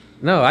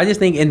No, I just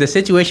think in the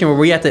situation where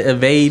we have to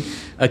evade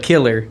a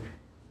killer,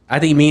 I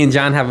think me and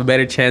John have a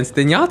better chance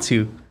than y'all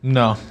two.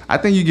 No. I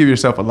think you give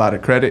yourself a lot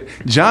of credit.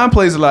 John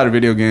plays a lot of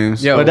video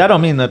games. Yo. But that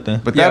don't mean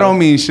nothing. But that don't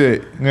mean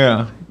shit.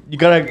 Yeah. You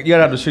gotta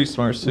have the street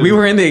smarts too. We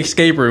were in the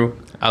escape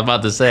room. I was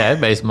about to say, I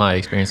based my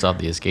experience off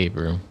the escape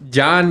room.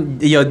 John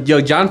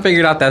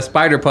figured out that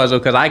spider puzzle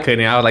because I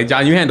couldn't. I was like,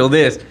 John, you handle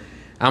this.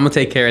 I'm gonna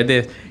take care of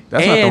this.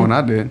 That's not the one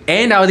I did.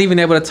 And I was even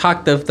able to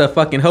talk the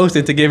fucking host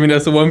into giving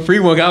us the one free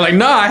one. I was like,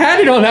 nah, I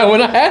had it on that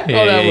one. I had it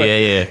on that one.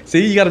 Yeah.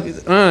 See, you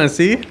gotta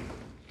see.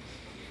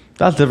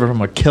 That's different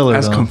from a killer.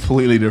 That's though.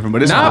 completely different.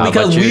 But it's Nah, not.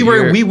 because but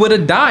you're- we would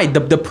have died.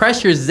 The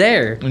pressure's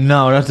there.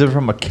 No, that's different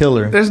from a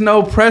killer. There's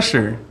no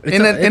pressure.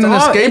 In an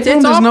escape room, it's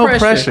there's all no pressure.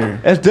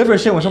 pressure. It's different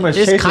shit when somebody's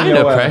It's chasing kind your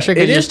of ass. pressure It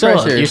because is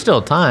pressure. you're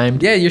still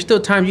timed. Yeah, you're still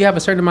timed. You have a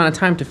certain amount of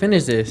time to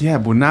finish this. Yeah,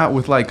 but not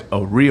with like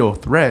a real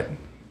threat.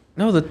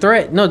 No, the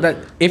threat. No, that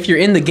if you're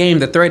in the game,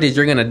 the threat is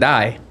you're gonna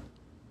die.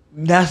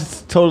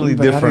 That's totally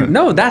But I different.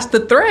 No, that's the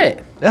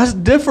threat. That's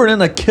different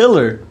than a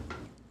killer.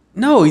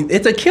 No,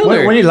 it's a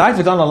killer. When your life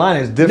is on the line,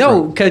 it's different.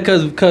 No,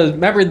 because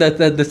remember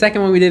the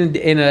second one we did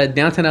in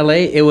downtown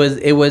LA, it was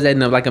in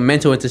like a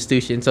mental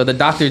institution. So the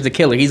doctor's the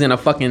killer. He's gonna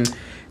fucking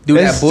do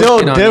It's that bullshit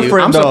still on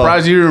different. I'm though.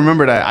 surprised you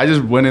remember that. I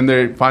just went in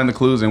there, find the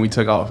clues, and we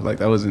took off. Like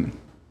that wasn't.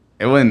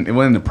 It wasn't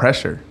the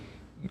pressure.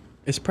 you.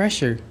 It's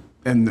pressure.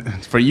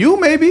 And for you,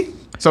 maybe.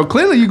 So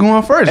clearly, you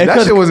going first. It's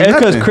That shit wasn't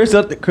because nothing.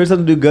 Chris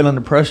doesn't do good under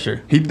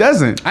pressure. He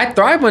doesn't. I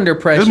thrive under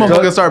pressure. This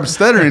motherfucker started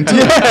stuttering too.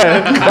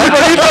 I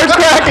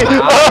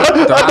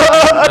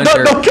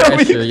thrive under kill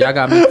me. pressure. Y'all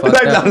got me fucked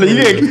Like, up. no, you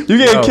getting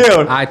Yo,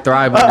 killed. I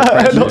thrive under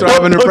pressure. You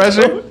thrive under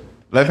pressure.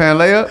 Left hand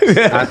layup.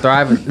 I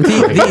thrive.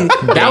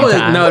 That was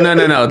no.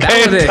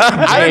 That was it.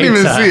 I didn't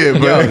even see it,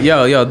 but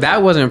Yo,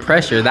 that wasn't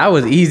pressure. That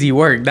was easy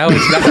work. That's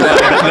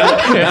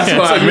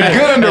what I you're meant.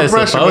 good under That's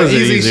pressure, but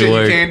supposedly easy easy shit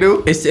work. you can't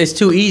do. It's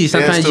too easy.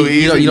 Sometimes it's too you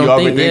easy. don't You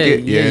think. overthink it.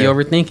 Yeah, you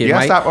overthink it. You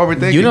gotta Mike. stop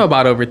overthinking. You know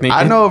about overthinking.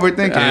 I know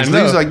overthinking. I It know.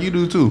 seems like you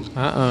do too.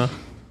 Uh-uh.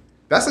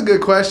 That's a good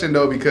question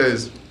though,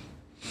 because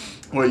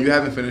you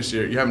haven't finished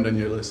you haven't done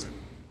your list.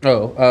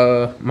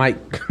 Oh, Mike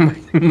is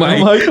Nah,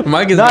 going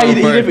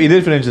he first.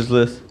 did finish his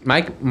list.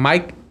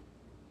 Mike,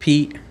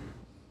 Pete,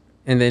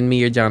 and then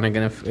me or John are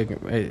gonna.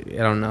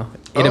 I don't know.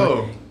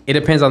 It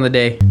depends on the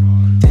day.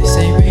 This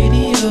ain't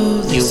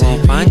radio. You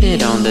won't find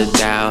it on the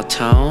dial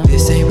tone.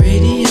 This ain't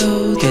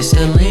radio. Hit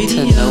the link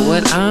to know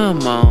what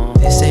I'm on.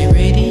 This ain't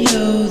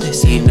radio.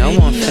 This ain't radio. You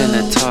know I'm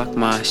finna talk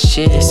my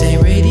shit. This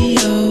ain't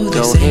radio.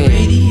 Go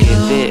ahead,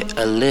 give it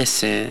a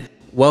listen.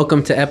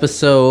 Welcome to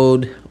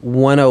episode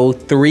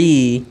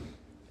 103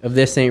 of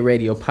This Ain't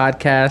Radio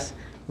podcast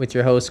with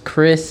your host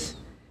Chris,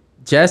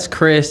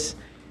 Chris,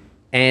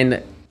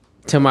 and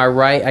to my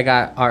right I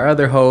got our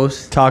other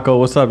host, Taco,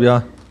 what's up,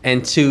 y'all?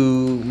 and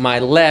to my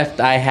left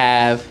I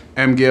have,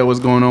 M. Gail, what's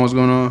going on? What's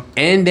going on?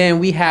 and then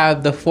we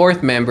have the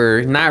fourth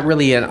member, not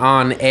really an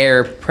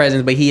on-air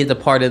presence, but he is a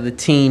part of the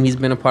team. He's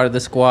been a part of the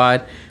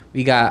squad.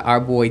 We got our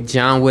boy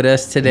John with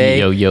us today.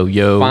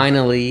 Yo.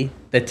 Finally,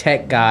 the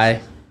tech guy.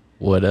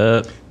 What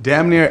up?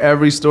 Damn near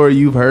every story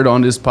you've heard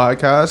on this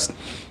podcast,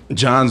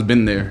 John's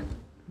been there.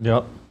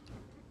 Yep.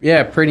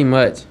 Yeah, pretty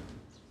much.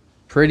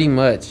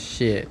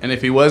 Shit. And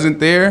if he wasn't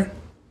there,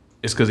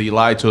 it's because he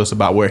lied to us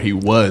about where he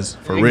was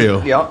for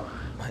real. Yep.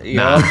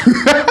 Nah,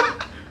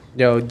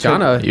 Yo,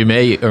 John. you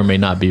may or may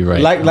not be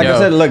right. Like Yo, I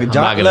said, look, I'm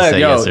John. not gonna say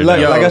yes or look,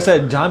 no. like I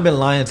said, John been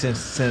lying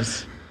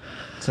since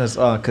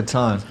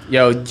Catan.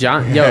 Yo,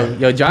 John,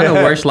 the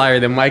worst liar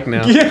than Mike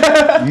now. No,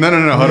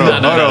 hold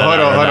on. No,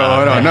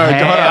 hold on.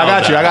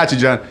 I got you,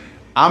 John.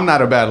 I'm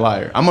not a bad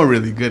liar. I'm a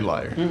really good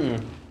liar.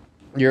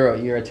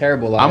 You're a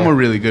terrible liar. I'm a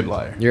really good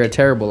liar. You're a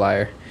terrible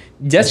liar.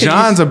 Just 'cause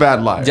John's a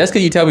bad liar. just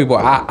because you tell people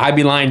I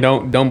be lying,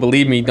 don't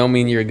believe me, don't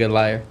mean you're a good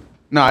liar.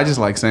 No, I just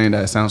like saying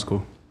that. It sounds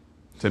cool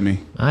to me.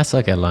 I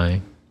suck at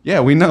lying.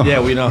 Yeah, we know.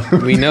 Yeah, we know.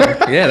 We know.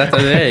 Yeah,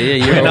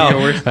 that's you're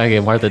worst. Okay,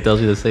 Martha tells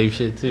you the same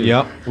shit too.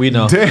 Yep, we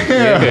know.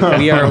 Damn.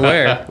 We are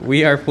aware.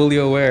 We are fully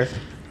aware.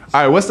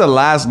 All right, what's the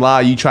last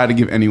lie you tried to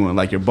give anyone?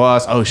 Like your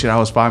boss? Oh shit, I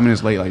was 5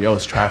 minutes late. Like, yo,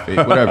 it's traffic.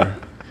 Whatever.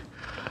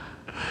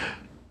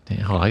 Damn,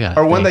 hold on, I got.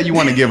 Or one that you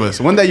want to give us.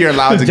 One that you're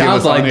allowed to give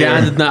John's us. like, on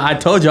air. damn, I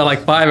told y'all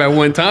like 5 at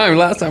one time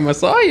last time I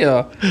saw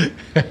you.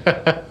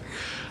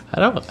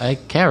 I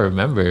can't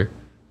remember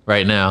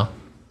right now.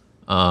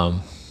 I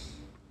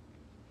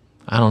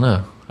don't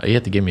know. You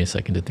have to give me a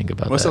second to think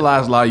about What's that. the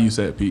last lie you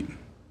said, Pete?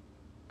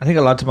 I think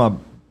a lot to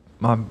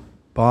my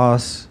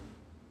boss.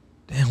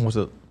 Damn, was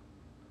it?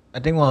 I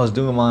think when I was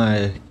doing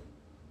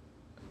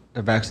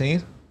the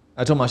vaccine,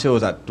 I told my shit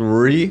was at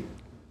 3.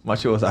 My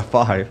shit was at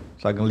 5,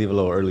 so I can leave a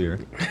little earlier.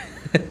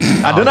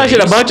 I done that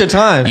shit a bunch of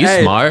times. You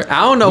smart.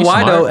 I don't know You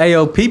why smart. though.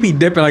 Ayo, PP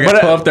dipping like But,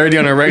 at 12:30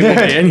 on a regular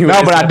day anyway.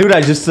 No, but I do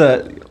that just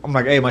I'm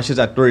like, hey, my shit's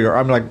at 3, or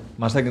I'm like,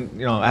 my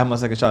second, I have my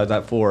second shot is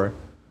at 4,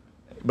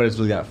 but it's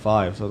really at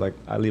 5, so like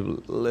I leave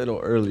a little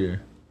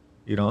earlier,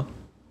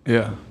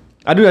 Yeah.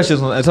 I do that shit,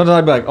 and sometimes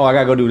I'd be like, oh, I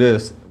gotta go do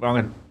this, but I'm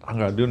not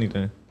gonna do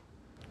anything,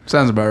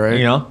 Sounds about right.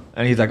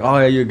 And he's like, oh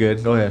yeah, you're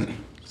good, go ahead.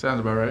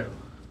 Sounds about right.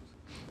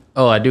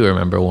 Oh, I do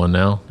remember one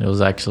now. It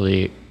was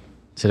actually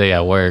today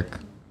at work.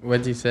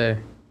 What'd you say?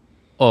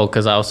 Oh,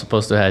 because I was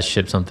supposed to have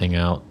shipped something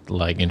out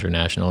like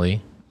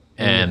internationally,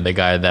 and the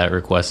guy that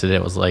requested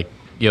it was like,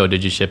 "Yo,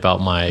 did you ship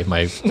out my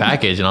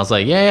package?" And I was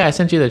like, "Yeah, I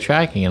sent you the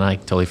tracking," and I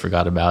totally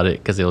forgot about it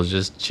because it was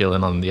just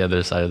chilling on the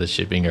other side of the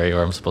shipping area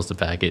where I'm supposed to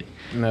pack it.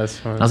 That's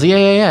fun. And I was like,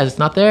 yeah, it's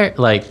not there.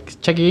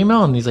 Like, check your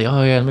email. And he's like,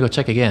 oh yeah, let me go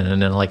check again.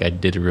 And then like I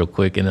did it real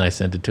quick, and then I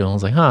sent it to him. I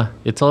was like,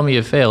 it told me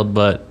it failed,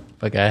 but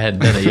like I hadn't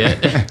done it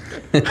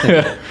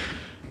yet.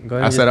 Go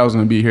ahead I said I was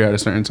gonna be here at a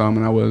certain time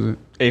and I wasn't.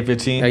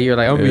 8:15. you were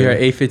like, I'll be Yeah. here at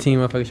 8:15.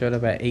 Motherfucker showed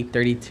up at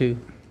 8:32.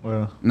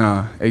 Well,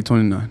 Nah,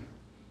 8:29.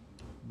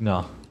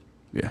 no,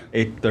 Yeah,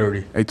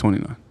 8:30.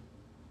 8:29.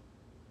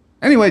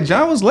 Anyway,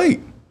 John was late.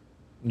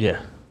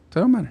 Yeah.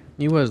 So it don't matter.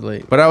 You was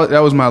late. But that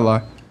was my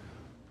lie.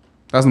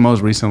 That's the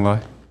most recent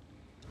lie.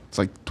 It's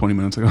like 20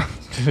 minutes ago.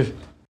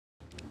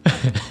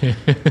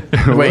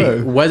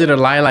 Wait, was it a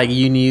lie like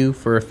you knew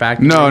for a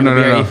fact? No, no,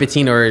 no, no.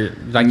 8:15, or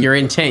like your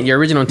intent, your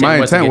original intent My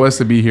was to intent get- was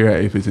to be here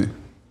at 8:15.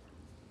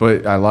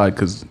 But I lied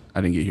because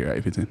I didn't get here at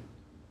 8:15.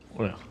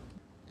 Well,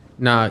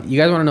 Nah, you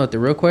guys want to know what the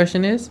real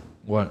question is?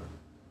 what?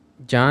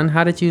 John,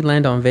 how did you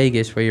land on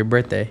Vegas for your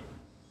birthday?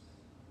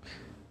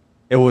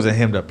 It wasn't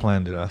him that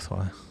planned it. That's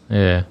why.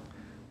 Yeah.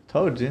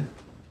 Told you.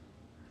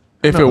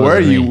 If No, it it were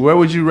wasn't you, me. where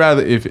would you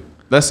rather?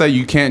 Let's say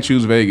you can't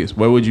choose Vegas,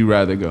 where would you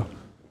rather go?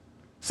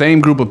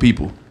 Same group of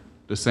people,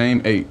 the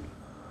same 8.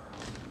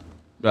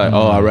 Like,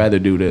 oh, I'd rather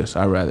do this.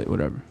 I'd rather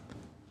whatever.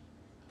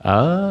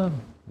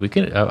 We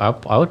could.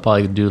 I would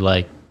probably do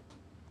like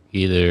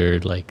either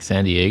like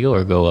San Diego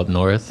or go up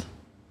north,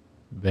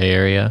 Bay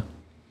Area.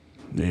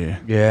 Yeah.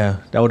 Yeah,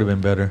 that would have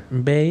been better.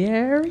 Bay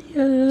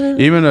Area.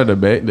 Even though the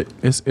Bay,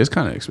 it's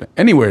kind of expensive.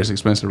 Anywhere is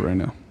expensive right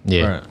now.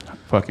 Yeah. Right.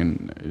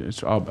 Fucking,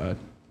 it's all bad.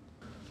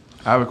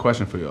 I have a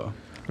question for y'all.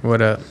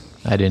 What up?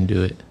 I didn't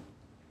do it.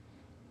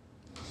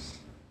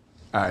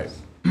 All right.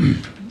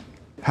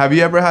 Have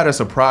you ever had a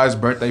surprise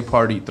birthday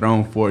party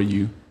thrown for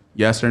you?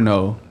 Yes or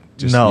no?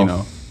 Just, No. You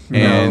know. No.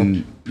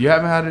 And you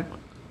haven't had it?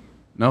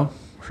 No?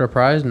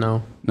 Surprise?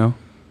 No. No?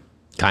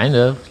 Kind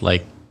of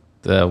like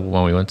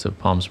when we went to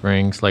Palm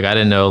Springs. Like I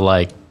didn't know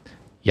like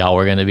y'all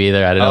were gonna be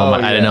there. I didn't know. Oh, I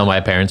didn't yeah. know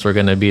my parents were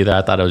gonna be there.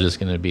 I thought it was just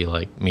gonna be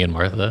like me and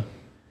Martha.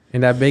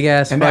 And that big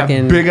ass And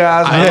fucking. that big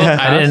ass.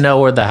 I didn't know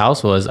where the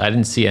house was. I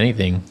didn't see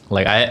anything.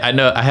 Like I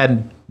know I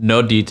had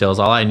no details.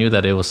 All I knew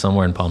that it was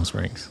somewhere in Palm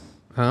Springs.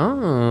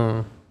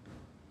 Oh.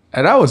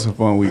 And that was a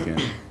fun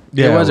weekend.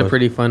 It was a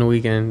pretty fun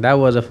weekend. That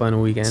was a fun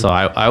weekend. So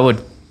I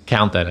would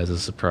count that as a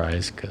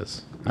surprise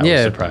because I Yeah,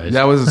 was surprised.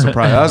 That was a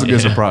surprise. That was a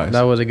good surprise.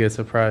 that was a good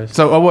surprise.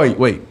 So,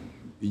 wait.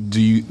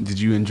 Did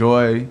you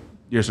enjoy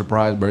your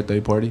surprise birthday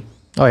party?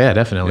 Oh yeah,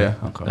 definitely. Yeah,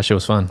 okay. That shit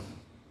was fun.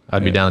 I'd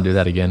be Yeah. down to do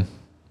that again.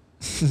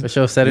 The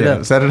show set it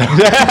up. Set it up.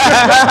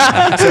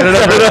 Set it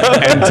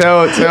up. And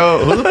tell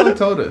who the fuck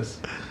told us?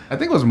 I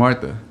think it was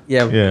Martha.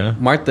 Yeah. Yeah.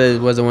 Martha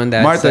was the one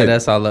that Martha- set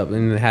us all up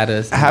and had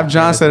us. Have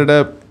John set it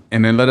up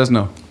and then let us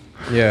know.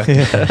 Yeah.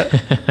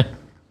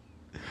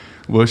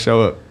 We'll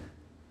show up.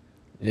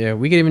 Yeah.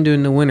 We could even do it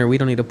in the winter. We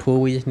don't need a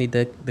pool. We just need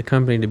the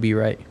company to be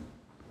right.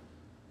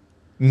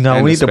 No,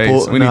 And we the need the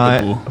space. pool. We need Nah,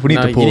 the pool. We need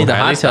No, the you pool. need the At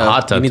hot least the tub.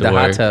 hot tub You need to the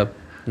hot work. tub,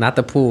 not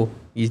the pool.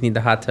 You just need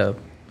the hot tub.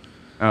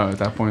 Oh, at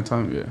that point in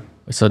time, yeah.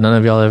 So none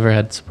of y'all ever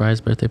had surprise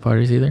birthday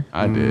parties either?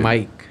 I did.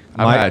 Mike.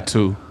 I've Mike- had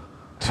 2.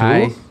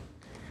 I,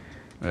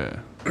 Yeah.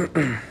 I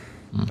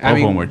Both of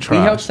mean, them were we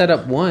helped trash. set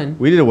up one.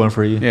 We did one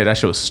for you. Yeah, that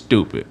shit was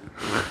stupid.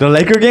 The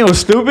Laker game was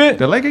stupid.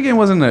 The Laker game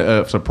wasn't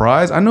a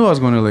surprise. I knew I was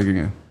going to the Laker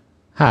game.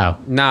 How?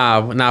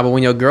 Nah, but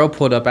when your girl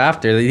pulled up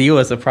after, you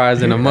was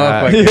surprised in a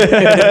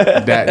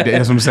motherfucker.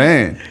 That's what I'm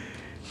saying.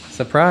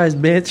 Surprise,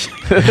 bitch.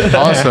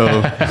 Also,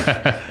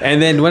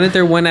 And then wasn't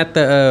there one at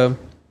the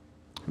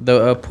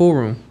pool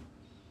room?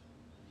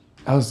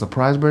 that was a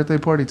surprise birthday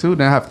party too.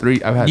 Then I have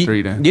 3. I've had You,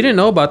 3 then. you didn't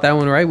know about that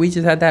one, right? We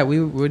just had that.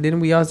 Didn't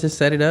we all just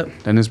set it up?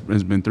 Then it's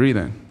been 3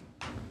 then.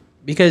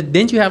 Because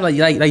didn't you have like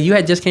you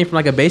had just came from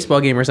like a baseball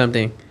game or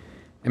something?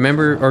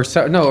 Remember or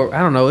so, no, I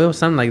don't know. It was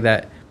something like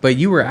that. But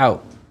you were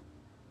out.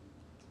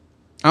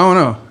 I don't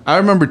know. I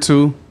remember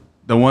 2.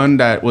 The one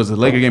that was a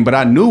Laker game, but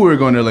I knew we were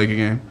going to the Laker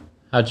game.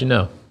 How'd you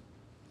know?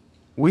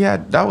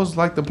 That was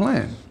like the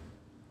plan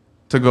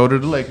to go to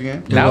the Laker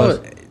game. That was.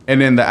 And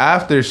then the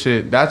after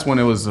shit, that's when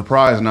it was a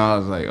surprise, and I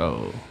was like,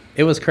 oh.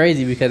 It was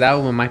crazy because that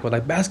was when Mike was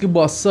like,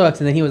 basketball sucks,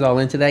 and then he was all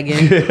into that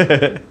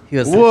game. he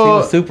Well-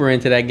 was super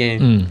into that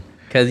game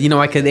because you know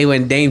why? Because they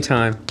went Dame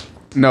time.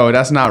 No,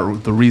 that's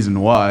not the reason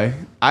why.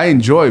 I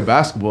enjoy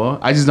basketball.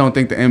 I just don't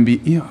think the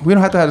NBA. You know, we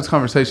don't have to have this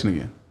conversation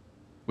again.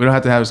 We don't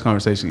have to have this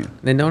conversation again.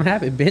 Then don't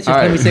have it, bitch. Just All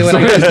let right. me say what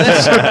I gotta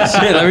say.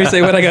 Shit, let me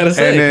say what I gotta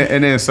say.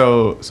 And then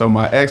so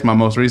my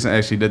most recent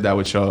ex, she did that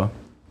with Shaw.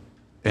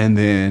 And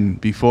then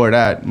before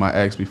that,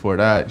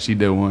 she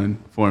did one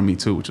for me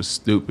too, which was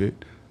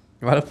stupid.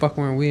 Why the fuck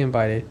weren't we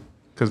invited?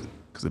 Cause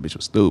the bitch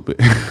was stupid.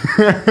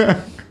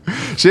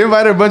 She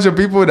invited a bunch of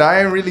people that I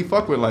didn't really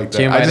fuck with like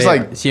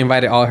that. She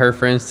invited all her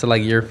friends to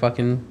like your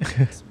fucking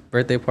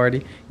birthday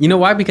party. You know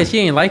why? Because she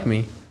ain't like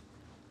me.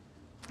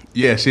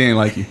 Yeah, she ain't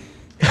like you.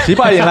 She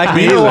probably didn't like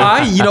me You know either.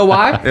 why? You know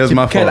why? It was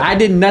my Because fault. I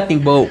did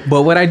nothing, but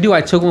what I do,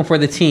 I took one for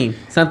the team.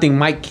 Something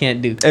Mike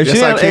can't do. If,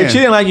 Yes, I can. if she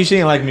didn't like you, she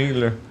didn't like me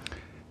either.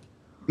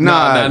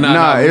 Nah.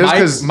 It was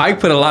because Mike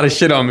put a lot of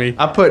shit on me.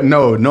 I put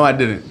no, I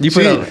didn't. You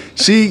put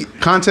she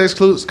context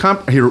clues.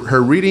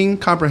 Her reading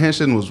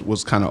comprehension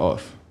was kind of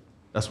off.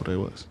 That's what it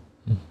was.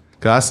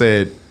 Cause I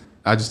said,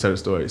 I just tell the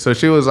story. So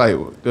she was like,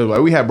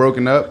 we had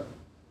broken up,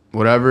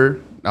 whatever.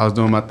 I was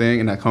doing my thing,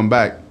 and I come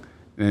back,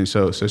 and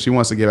so she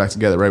wants to get back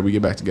together, right? We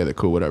get back together,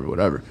 cool,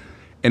 whatever.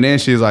 And then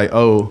she's like,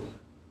 oh,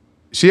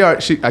 she I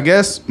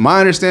guess my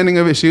understanding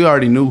of it, she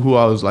already knew who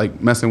I was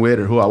like messing with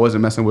or who I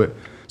wasn't messing with.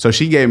 So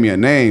she gave me a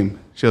name.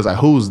 She was like,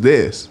 who's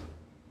this?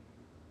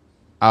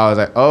 I was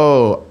like,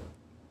 oh,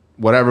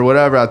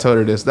 whatever. I told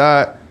her this,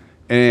 that.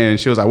 And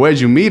she was like, where'd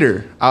you meet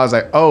her? I was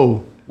like,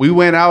 oh, we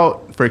went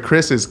out for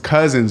Chris's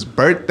cousin's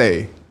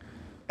birthday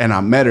and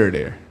I met her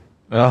there.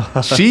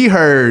 She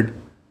heard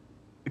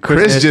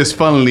Chris just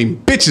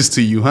funneling bitches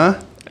to you,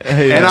 huh?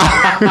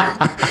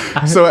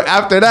 And so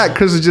after that,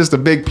 Chris is just a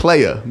big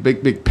player,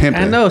 big pimpin'.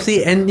 I know.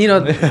 See, and you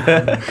know,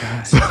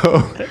 So,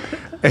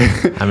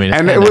 I mean, it's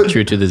And kind it of was-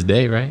 true to this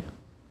day, right?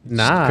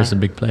 nah. Chris a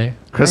big player.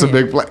 Chris a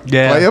big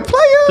Yeah. player.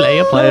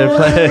 Player.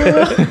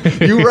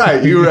 You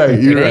right.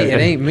 It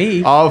ain't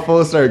me. All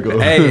full circle.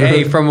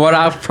 hey, from what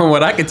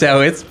I can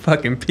tell, it's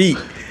fucking Pete.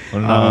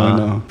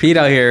 No. Pete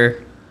out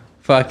here,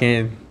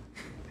 fucking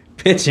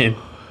pitching.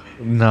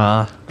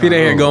 Nah. Pete out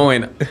here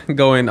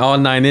going all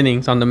 9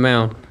 innings on the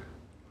mound.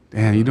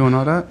 Damn, you doing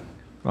all that?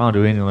 I don't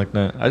do anything like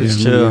that. I just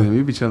Yeah, chill.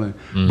 We be chilling.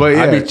 But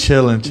yeah, I be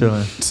chilling.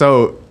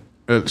 so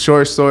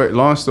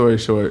long story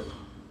short,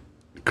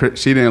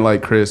 she didn't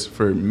like Chris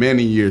for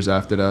many years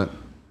after that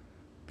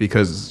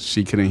because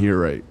she couldn't hear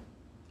right.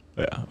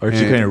 Yeah. Or she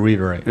And- couldn't read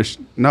right.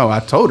 No, I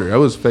told her. It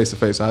was face to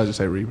face. I just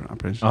say read. I'm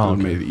pretty sure Oh, it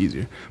made it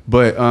easier.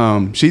 But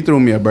she threw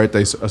me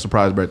a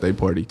surprise birthday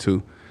party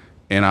too,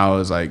 and I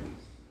was like,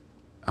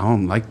 I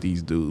don't like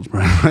these dudes, bro.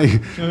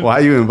 Like, why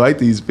you invite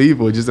these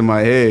people? Just in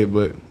my head,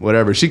 but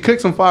whatever. She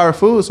cooked some fire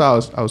food, so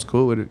I was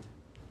cool with it.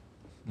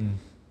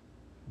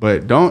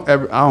 But don't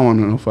ever. I don't want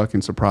no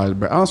fucking surprise.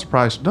 But don't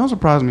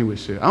surprise me with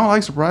shit. I don't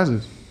like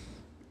surprises.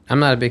 I'm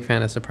not a big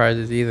fan of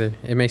surprises either.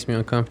 It makes me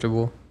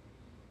uncomfortable.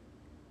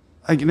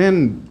 Like, and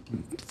then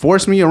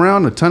force me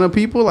around a ton of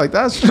people. Like,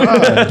 that's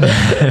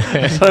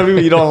trash. Some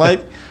people you don't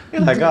like.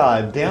 You're like,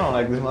 God damn, I don't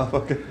like this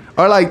motherfucker.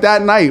 Or like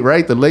that night,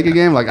 right? The Laker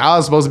game. Like, I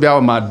was supposed to be out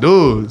with my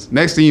dudes.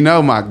 Next thing you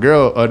know, my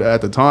girl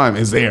at the time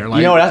is there. Like,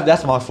 You know what?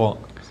 That's my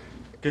fault.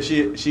 Cause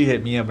she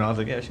hit me up and I was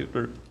like, yeah, shoot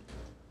her.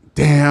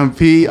 damn,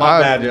 P.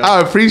 My bad, yo.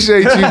 I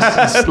appreciate you.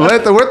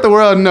 let the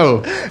world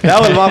know. That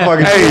was my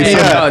fucking. Hey,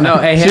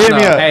 Hey, She hit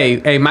me up.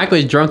 Hey, Mike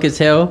was drunk as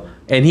hell,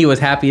 and he was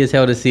happy as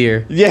hell to see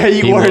her. Yeah,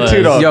 you He were was.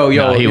 too though. Yo,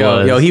 No, he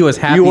was. he was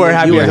happy. You were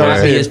happy You were as hell to see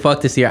happy her. as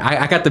fuck to see her.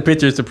 I got the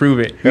pictures to prove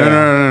it.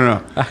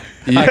 No.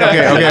 Yeah,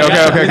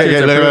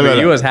 okay.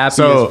 You was happy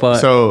so, as fuck.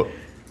 So,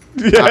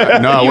 no,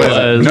 I He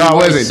wasn't. was. No, I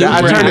wasn't. I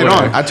Super turned it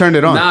happy. on. I turned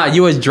it on. Nah,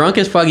 you was drunk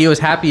as fuck. You was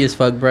happy as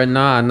fuck, bro.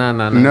 Nah.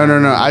 No.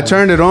 I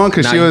turned it on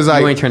because Nah, she was you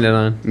ain't like, turned it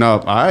on. no,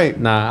 all right.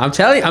 Nah, I'm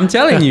telling you.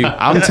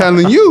 I'm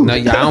telling you. No,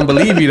 I don't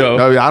believe you though.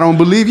 No, I don't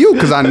believe you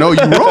because I know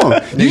you're wrong.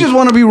 You just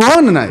want to be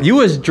wrong tonight. You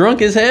was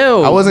drunk as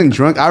hell. I wasn't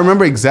drunk. I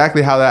remember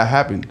exactly how that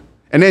happened.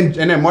 And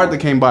then Martha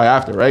came by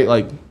after, right?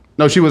 Like,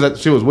 no, she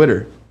was with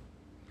her.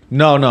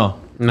 No. Nah,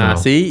 No.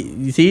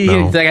 see,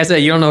 No. like I said,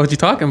 you don't know what you're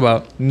talking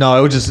about. No,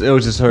 it was just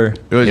her.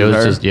 It was It just was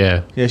her. just,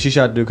 yeah. Yeah, she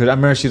shot through because I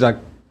remember she's like,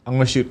 I'm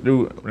gonna shoot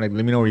through. Like,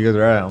 let me know where you guys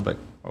are at. I'm like,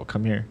 oh,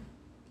 come here.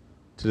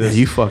 To Yeah, this.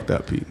 you fucked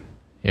up, Pete.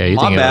 Yeah, you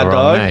My think bad, of the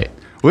wrong dog. night.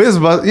 We was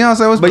about, you know what I'm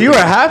saying? But you were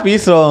happy,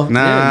 so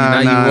Nah, Yeah,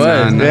 you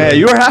was. yeah,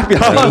 you were happy.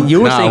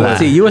 You was Nah, thinking. nah.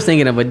 See, you was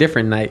thinking of a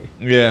different night.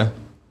 Yeah.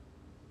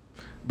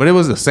 But it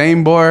was the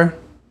same bar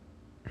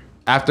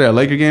after a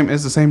Laker game.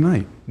 It's the same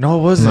night. No,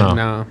 it wasn't. No.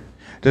 No,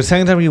 The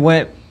same time we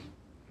went,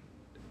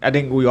 I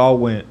think we all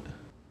went.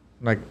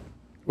 Like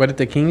what at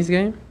the Kings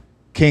game?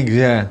 Kings,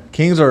 yeah,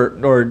 Kings or It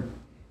one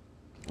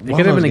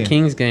could have of been those a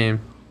Kings game.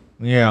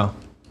 Yeah,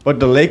 but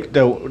the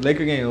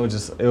Laker game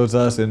it was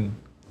us and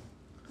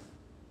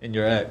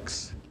your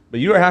ex. But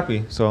you were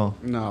happy, so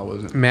No, I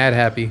wasn't. Mad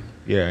happy.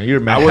 yeah, you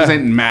were mad. I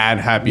wasn't mad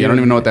happy. I don't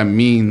even know what that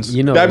means.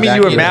 You know. That means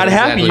you were mad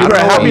happy. I You don't were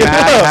know what happy as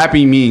mad hell.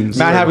 happy means.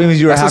 Mad happy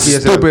means you were That's happy a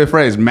as hell. stupid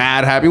phrase.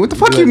 Mad happy. What the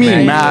fuck you were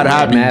mean? mad. Mad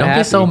happy. Mad Don't happy.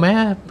 get so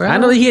mad, bro. I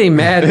know he ain't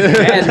mad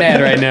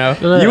right now.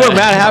 You were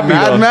mad happy.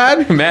 though.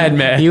 Mad.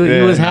 mad. He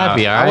Yeah. was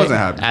happy, all right? I wasn't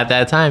happy. At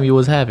that time, you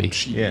was happy.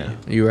 Yeah,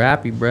 You were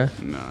happy, bruh.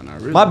 No, not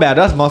really. my bad.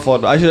 That's my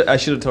fault. I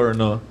should have told her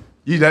no.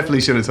 You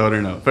definitely should have told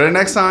her no. For the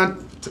next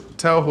time,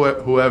 tell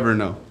whoever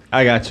no.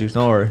 I got you.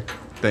 Don't worry.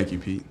 Thank you,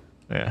 Pete.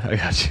 Yeah, I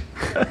got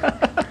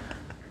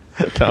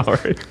you. Don't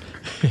worry.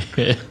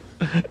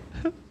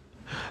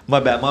 My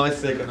bad. My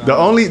mistake. The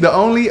only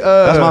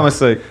That's my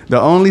mistake. The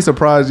only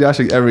surprise y'all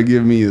should ever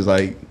give me is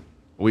like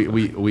we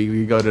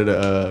go to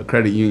the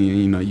credit union,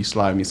 you know, you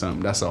slide me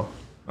something. That's all.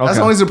 That's Okay.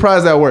 the only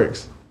surprise that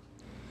works.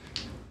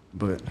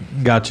 But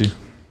Got you.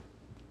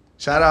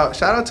 shout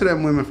out to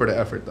them women for the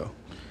effort though.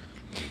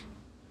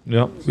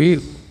 Yep.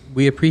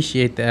 We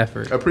appreciate the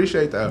effort.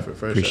 Appreciate the effort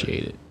for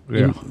Appreciate it.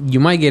 Yeah. You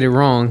might get it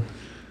wrong,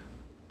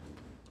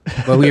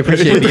 but we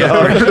appreciate the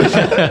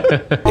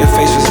effort. Your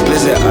face was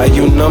blizzard, are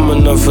you numb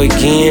enough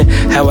again?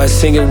 How I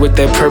sing it with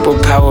that purple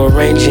Power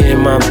Ranger in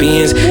my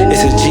beans.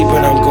 It's a Jeep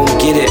and I'm gon'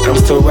 get it, I'm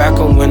still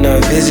rockin' when I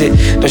visit.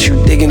 Don't you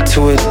dig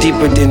into it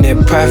deeper than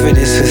that profit,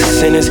 it's a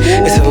sentence.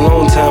 It's a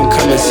long time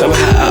coming,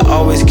 somehow I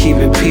always keep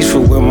it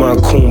peaceful with my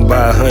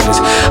Kumbaya hunters.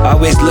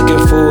 Always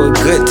looking for a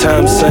good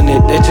time, Sunday,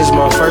 that's just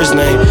my first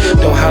name.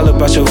 Don't holler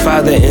about your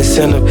father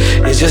incentive,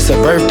 it's just a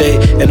birthday.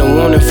 And a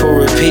warning for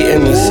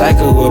repeating the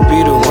cycle will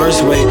be the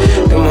worst way.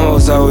 Them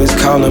hoes always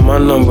calling my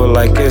number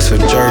like it's a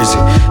jersey.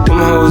 Them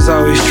hoes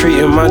always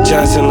treating my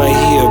Johnson like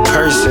he a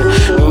person.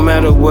 No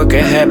matter what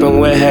can happen,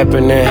 what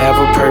happened, and have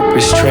a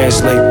purpose.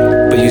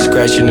 Translate, but you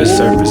scratching the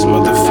surface,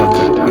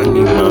 motherfucker. I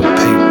need my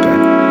payback.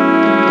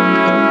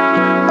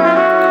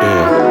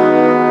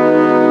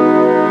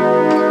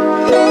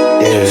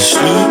 Yeah,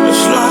 super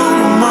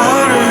slow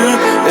motor.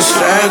 It's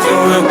like a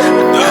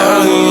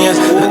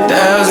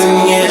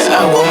thousand years. I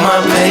want my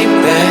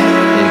payback.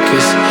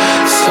 It's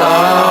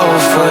all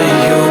for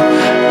you,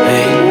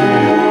 baby.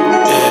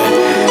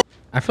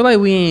 I feel like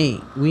we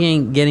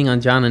ain't getting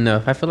on John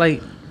enough. I feel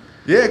like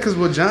Yeah, because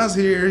when John's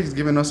here, he's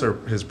giving us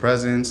his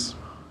presence.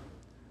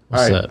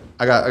 What's All right, up?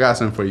 I got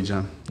something for you,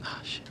 John. Oh,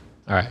 shit.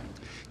 All right.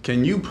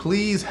 Can you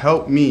please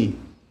help me?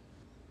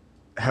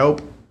 Can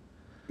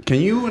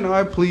you and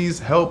I please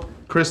help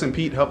Chris and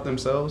Pete help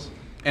themselves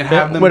and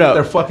have them what get up?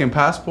 their fucking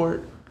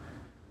passport?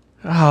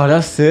 Oh,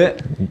 that's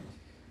it.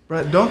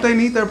 Bro, don't they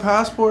need their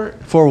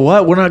passport? For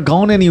what? We're not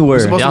going anywhere.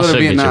 We're supposed- Y'all go to should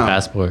get your Vietnam.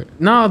 passport.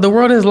 no, the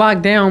world is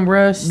locked down,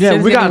 bruh. Yeah,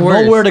 Shit's we got getting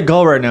worse. nowhere to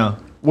go right now.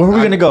 Where are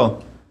we gonna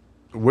go?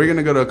 We're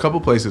gonna go to a couple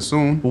places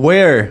soon.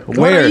 Where?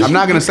 Where? I'm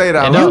not gonna say that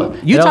out And loud.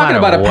 don't- You It don't talking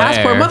about a matter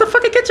passport, where.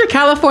 motherfucker? Get your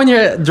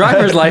California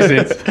driver's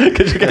license. Get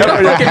your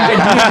fucking ID.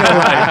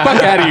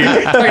 Fuck out of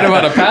here. Talking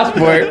about a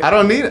passport. I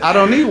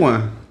don't need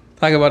one.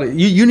 Talking about it.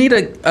 You need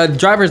a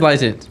driver's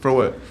license. For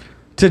what?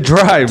 To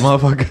drive,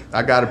 motherfucker.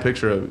 I got a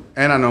picture of it,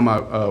 and I know my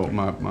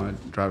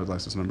driver's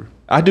license number.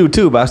 I do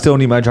too, but I still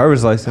need my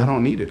driver's I license.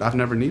 don't need it. I've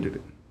never needed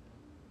it.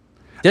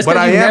 Just But because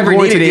I you am never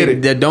going to needed get it,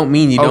 it. that don't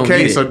mean you don't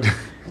Okay, need so it.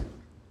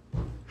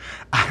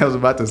 I was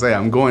about to say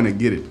I'm going to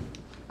get it.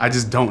 I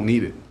just don't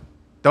need it.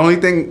 The only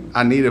thing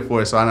I need it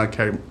for is so I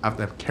have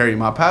to carry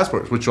my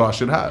passports, which y'all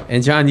should have.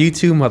 And John, you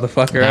too,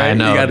 motherfucker. I right?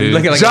 know, You gotta dude.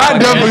 look like John a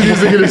definitely fucking,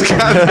 needs to get his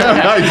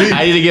goddamn ID.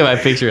 I need to get my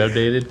picture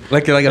updated.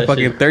 looking like a That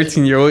fucking shit.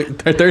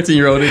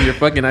 13-year-old in your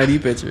fucking ID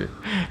picture.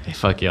 Hey,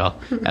 fuck y'all.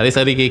 At least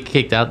I didn't get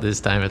kicked out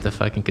this time at the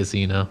fucking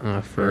casino.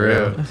 For For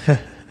real.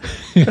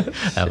 real.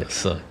 That would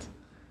sucked.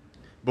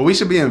 But we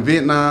should be in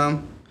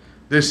Vietnam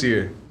this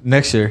year.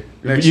 Next year.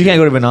 Next You year. can't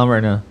go to Vietnam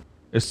right now.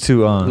 It's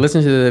too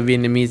Listen to the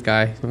Vietnamese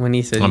guy when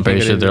he said. I'm you pretty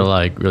can't sure go to they're Vietnam.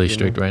 like really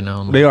strict right now.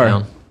 on They are.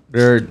 lockdown.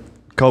 They're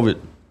COVID.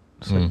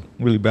 It's like Mm.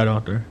 really bad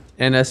out there.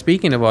 And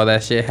speaking of all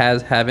that shit,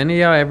 have any of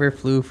y'all ever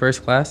flew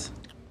first class?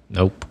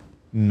 Nope.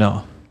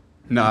 No.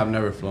 No, I've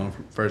never flown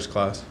first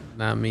class.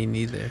 Not me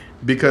neither.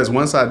 Because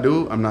once I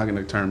do, I'm not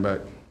gonna turn back.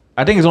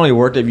 I think it's only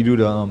worth it if you do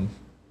the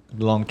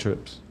long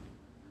trips.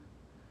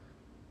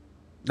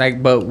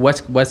 Like, but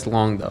what's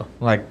long though?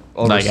 Like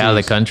Like out of the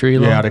overseas. country? Yeah,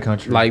 long? out of the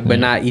country. Like, but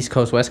not East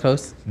Coast, West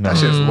Coast. no. That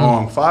shit's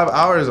long. 5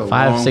 hours is a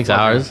 5, long 6 fucking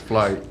hours?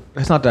 flight.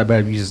 It's not that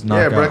bad if you just knock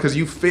Yeah, bro, out. because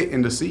you fit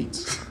in the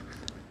seats.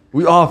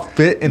 We all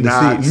fit in the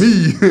Not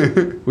seats.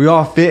 me. We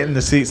all fit in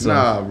the seats though.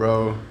 Nah,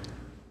 bro.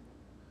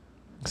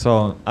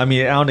 So I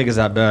mean, I don't think it's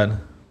that bad.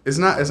 It's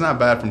not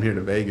bad from here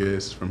to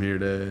Vegas, from here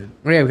to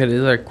Yeah, because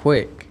they're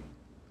quick.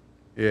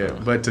 yeah,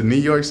 but to New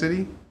York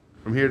City,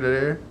 from here to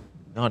there,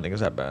 I don't think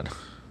it's that bad.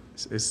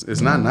 it's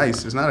not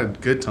nice. It's not a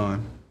good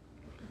time.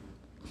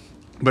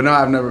 But no,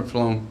 I've never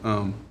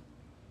flown.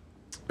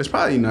 It's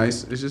probably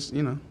nice. It's just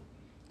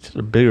Just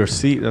a bigger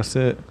seat. That's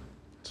it.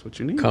 it's what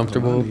you need.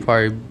 Comfortable, That's what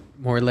I need. probably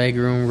more leg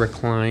room,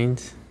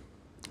 reclined.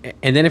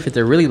 And then if it's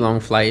a really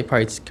long flight, it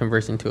probably just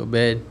converts into a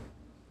bed.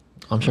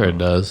 I'm sure it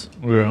does.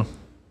 Yeah.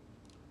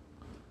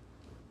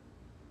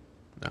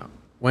 No.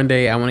 One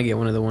day I want to get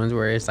one of the ones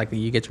where it's like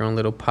you get your own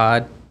little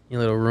pod, your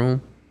little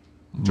room.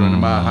 Join the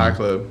Mile High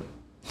Club.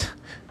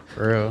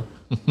 For real.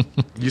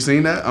 You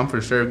seen that? I'm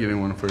for sure getting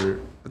one for.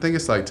 I think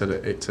it's like to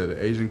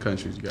the Asian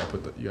countries. You gotta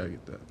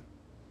get that.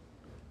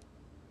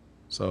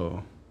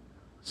 So,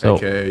 So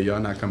AKA y'all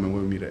not coming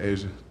with me to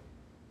Asia.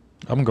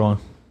 I'm going.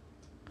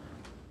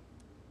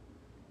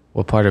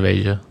 what part of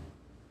Asia?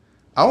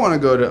 I want to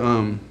go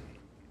to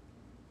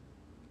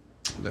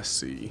Let's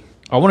see.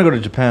 I want to go to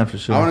Japan for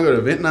sure. I want to go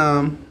to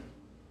Vietnam.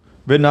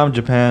 Vietnam,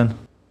 Japan.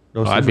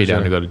 Those Oh, I'd two be for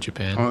down to sure. go to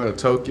Japan. I want to go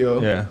to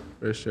Tokyo. Yeah,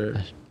 for sure.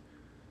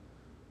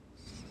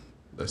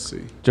 Let's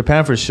see.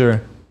 Japan for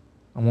sure.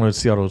 I want to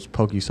see all those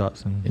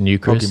Pokestops and And you,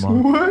 Chris?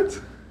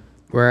 Pokemon.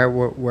 What?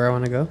 Where I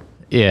want to go?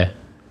 Yeah.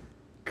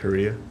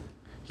 Korea.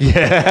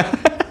 Yeah.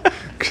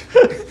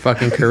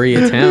 Fucking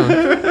Koreatown.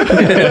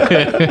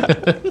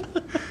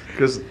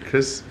 Chris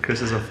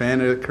is a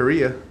fan of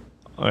Korea.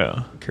 Oh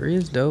yeah.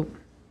 Korea's dope.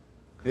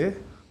 Yeah,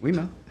 we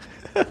know.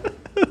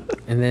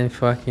 And then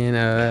fucking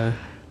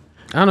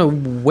I don't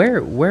know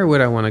where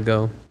would I want to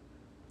go.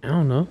 I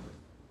don't know.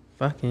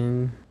 I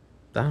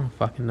don't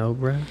fucking know,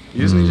 bro.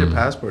 You just need your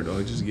passport,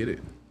 though. Just get it.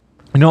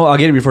 You know, I'll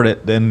get it before the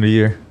end of the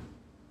year.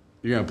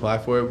 You're gonna apply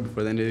for it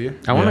before the end of the year.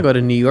 I want to go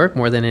to New York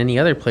more than any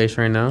other place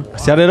right now.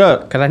 Set it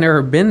up. Cause I've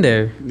never been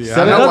there. Yeah, Set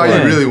I it know up why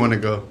then. you really want to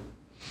go.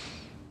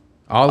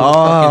 All the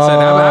fucking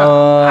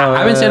stuff.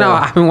 I've been saying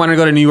I've been wanting to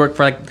go to New York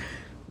for like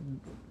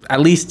at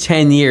least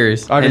 10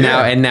 years, Okay, and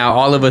yeah. now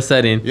all of a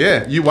sudden,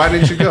 Yeah, why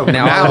didn't you go?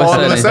 Now now all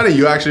of a sudden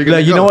you actually gonna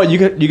Like, you go. know what?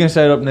 You can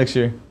set it up next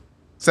year.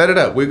 Set it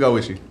up. We'll go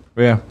with you.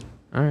 Yeah,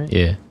 all right.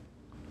 Yeah.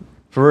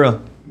 for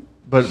real.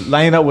 But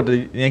line up with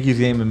the Yankees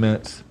game in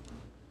minutes.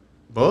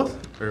 Both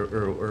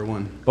or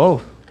one.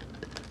 Both.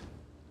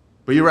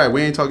 But you're right.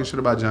 We ain't talking shit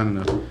about John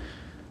enough.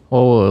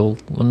 Well,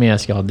 let me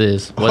ask y'all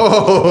this. What,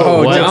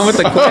 Oh, What? John with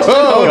the question.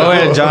 Go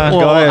ahead, John.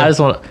 well, Go ahead. I just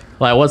want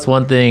like, what's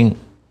one thing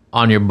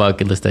on your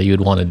bucket list that you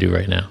would want to do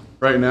right now?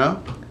 Right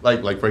now,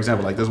 like for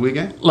example, like this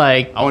weekend.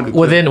 Like I wanna do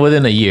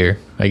within a year,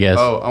 I guess.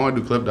 Oh, I want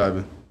to do cliff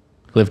diving.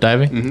 Cliff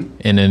diving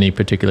in any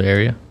particular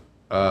area.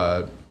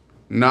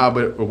 Nah,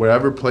 but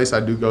wherever place I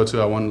do go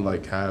to, I want to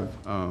like have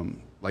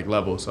like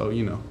levels. So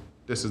you know,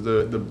 this is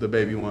the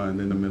baby one,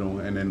 then the middle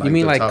one, and then like You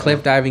mean the like top cliff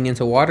one. diving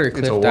into water, or Into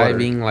cliff water.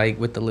 diving like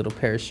with the little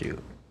parachute?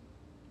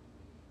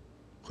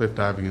 Cliff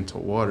diving into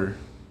water.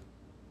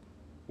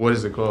 What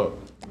is it called?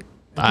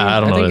 I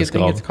don't I know think what it's it's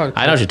called. called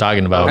I know what you're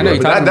talking about. I know but-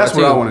 you're But talking that's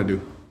about what I too. want to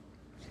do.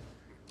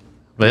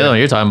 But the one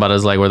you're talking about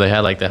is like where they had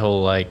like that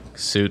whole like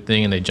suit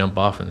thing and they jump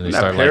off and they That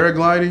start like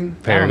paragliding,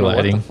 I don't know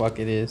what the paragliding. fuck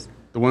it is.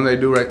 the one they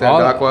do right there, All,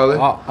 Doc Wilder.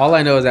 all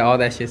I know is that all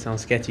that shit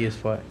sounds sketchy as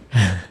fuck.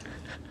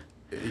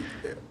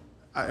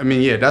 I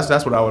mean, yeah, that's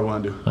what I would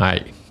want to do. All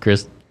right,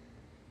 Chris.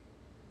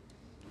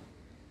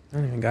 I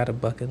don't even got a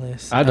bucket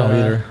list. I don't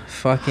either.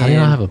 Fucking. How do you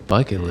not have a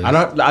bucket list? I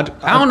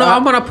don't know.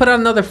 I'm gonna put out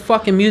another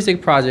fucking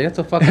music project. That's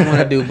what fucking want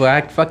to do, but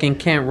I fucking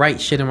can't write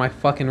shit in my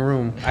fucking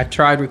room. I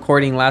tried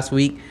recording last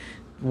week.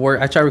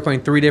 I tried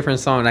recording 3 different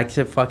songs. I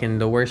said fucking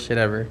the worst shit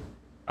ever.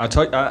 I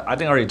think I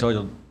already told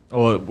you.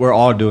 Oh, we're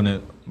all doing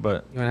it,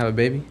 but You wanna have a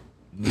baby?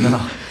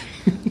 no.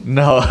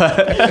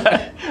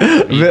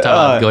 You talk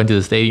about going to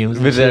the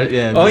stadiums. and shit?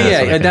 Yeah. Oh That's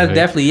yeah, what I that's think, right?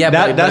 definitely yeah.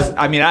 That's.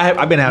 I mean,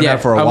 I've been having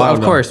that for a while.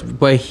 Of course,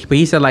 but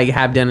he said like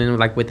have done it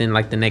like within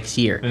like the next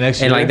year. The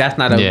next and year? like that's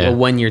not a, Yeah. a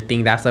 1 year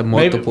thing. That's a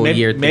multiple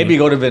year thing. Maybe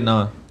go to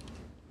Vietnam.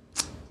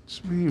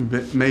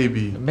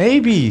 Maybe.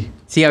 Maybe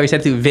See how he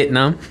said to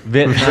Vietnam?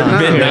 Vietnam.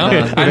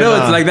 Vietnam. I know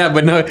it's like that,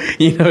 but no,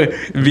 you know,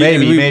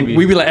 Maybe.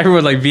 we be like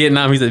everyone's like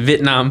Vietnam. He said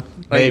Vietnam.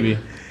 Like, Maybe.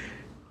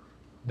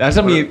 That's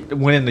gonna be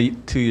within the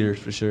 2 years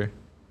for sure.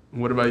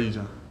 What about you,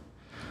 John?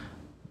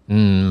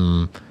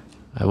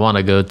 I want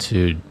to go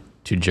to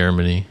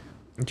Germany.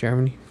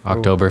 Germany.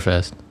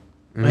 Oktoberfest.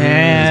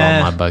 Man,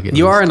 It's on my bucket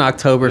You list. are an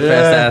Oktoberfest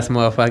Yeah. ass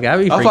motherfucker. I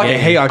be I fucking forgetting.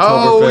 hate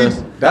Oh,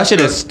 Oktoberfest. that shit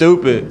is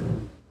stupid.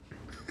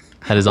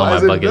 That is Why on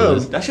is my it bucket dumb?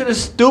 list. That shit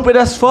is stupid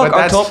as fuck. But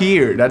that's Oktober-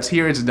 here. That's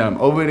here. It's dumb.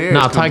 Over there. No,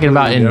 it's I'm talking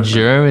about in completely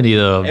different. Germany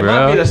though, It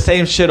might be bro. the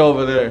same shit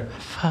over there.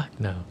 Fuck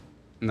no.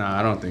 Nah,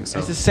 I don't think so.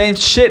 It's the same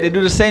shit. They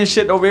do the same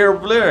shit over here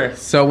over there.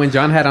 So when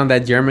John had on that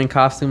German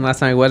costume last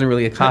time, it wasn't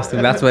really a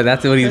costume. That's what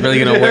he's really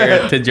gonna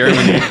wear to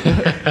Germany.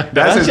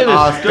 That's his shit is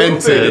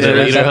authentic. stupid. Is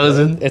it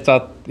Lederhosen?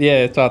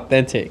 It's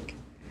authentic.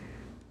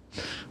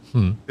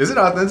 Is it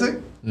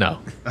authentic? No.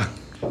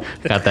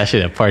 Got that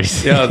shit at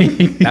parties. Yeah,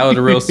 that was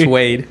a real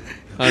suede,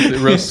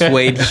 real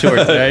suede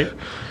shorts, right?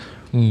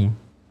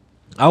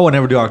 I would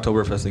never do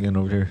Oktoberfest again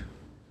over here.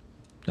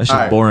 That shit's All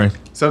right. boring.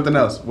 Something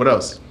else. What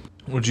else?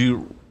 Would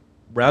you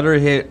rather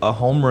hit a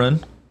home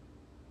run,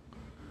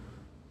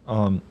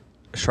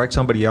 strike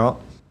somebody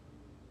out,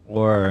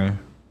 or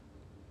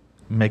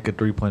make a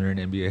 3-pointer in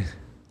the NBA?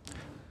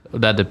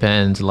 That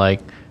depends. Like,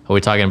 are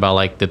we talking about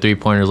like the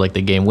 3-pointers, like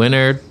the game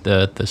winner?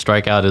 The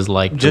strikeout is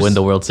like to Just- win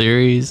the World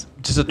Series.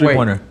 Just a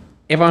 3-pointer.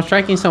 If I'm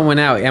striking someone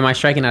out, am I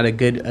striking out a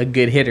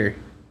good hitter?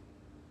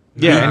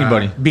 Yeah, Nah.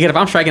 anybody. Because if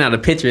I'm striking out a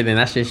pitcher, then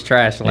that's just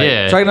trash. Like,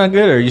 Yeah. Striking out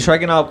good, or you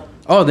striking out?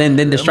 Oh, then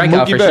the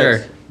strikeout Mookie for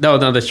Betts. sure. No,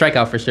 the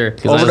strikeout for sure.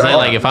 Because Over I'm the- saying,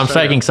 like, if I'm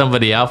striking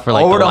somebody out for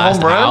like Over the the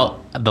last home run?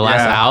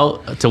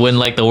 out to win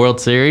like the World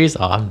Series,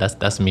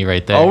 that's me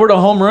right there. Over the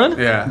home run?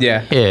 Yeah.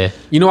 Yeah. Yeah.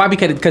 You know why?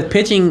 Because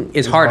pitching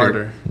is harder.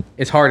 harder.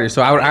 It's harder.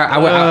 So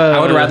I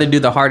would rather do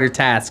the harder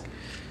task.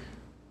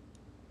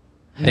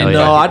 Hell No,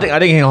 yeah. I think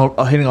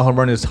hitting a home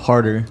run is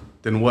harder.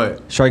 Then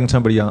what? Striking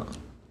somebody out.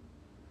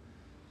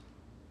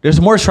 There's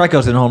more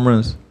strikeouts than home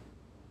runs.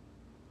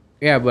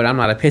 Yeah, but I'm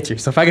not a pitcher.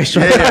 So if I can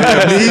strike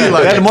Me,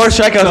 like, There's more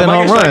strikeouts so if than I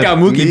home can strike out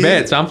runs. Mookie Me?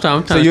 Betts, I'm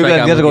trying So to you strike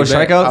out guys go Mookie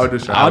Betts. strikeouts? I would do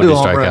strikeout. I'll I do would a do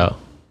home run. strikeout.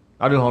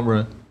 I'll do a home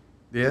run.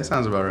 Yeah, that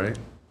sounds about right.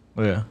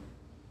 Oh, yeah.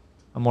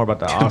 I'm more about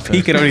the He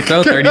offense. can only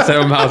throw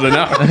 37 miles an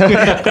hour.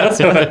 That's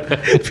what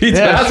Pete's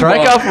Yeah,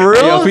 fastball. strikeout for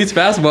real? Yo, Pete's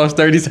fastball is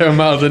 37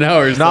 miles an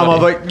hour. Nah,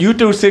 motherfucker, you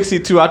threw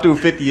 62, I threw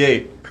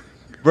 58.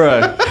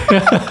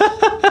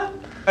 Bruh.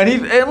 And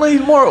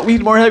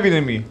he's more heavy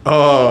than me.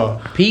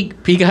 Oh, Pete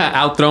got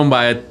outthrown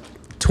by a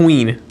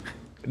tween.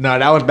 Nah,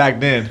 that was back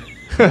then.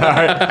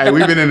 Hey,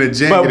 we've been in the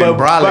gym getting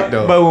brolic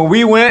though. But when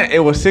we went, it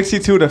was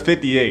 62 to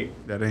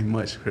 58. That ain't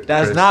much.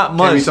 That's not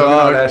much, Can't be talking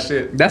all dog. that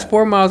shit. That's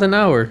 4 miles an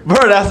hour.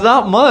 Bro, that's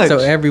not much. So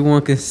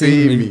everyone can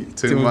see me.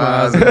 2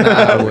 miles an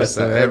hour,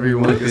 so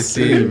everyone can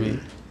see me.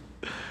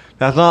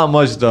 That's not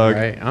much, dog.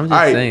 Right? I'm just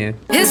Alright. saying.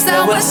 It's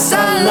that West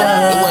Side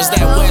love. It was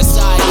that West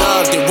Side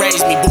love that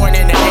raised me. Born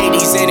in the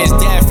 80s and it's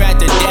death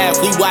after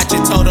death. We watch it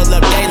total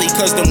up daily,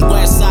 cause them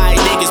West Side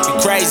niggas be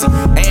crazy.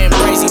 And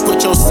crazy, put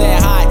your set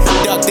high.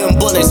 Duck them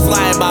bullets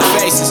flying by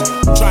faces.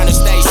 Trying to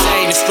stay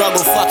sane and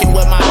struggle fucking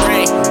with my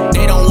brain.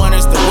 They don't want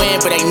us to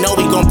win, but they know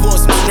we gon' pull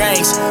some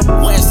strings.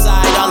 West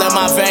Side all in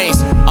my veins.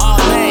 All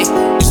day,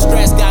 the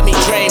stress got me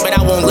drained, but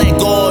I won't let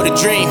go of the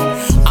dream.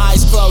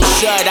 Eyes closed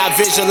shut, I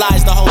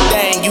visualize the whole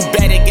thing. You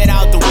better get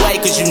out the way,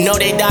 cause you know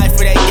they die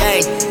for their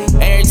gang.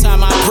 Every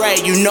time I pray,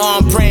 you know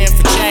I'm praying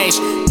for change.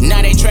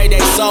 Now they trade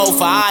their soul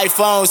for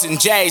iPhones and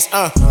J's.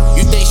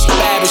 You think she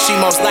bad, but she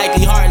most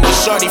likely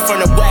heartless. Shorty from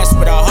the West,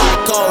 but her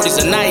heart cold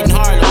as a night in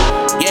Harlem.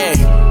 Yeah.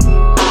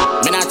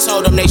 Man, I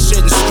told them they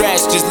shouldn't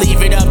stress. Just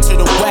leave it up to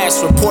the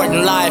West,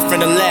 reporting live from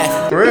the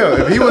left. For real,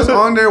 if he was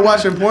on there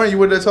watching porn, you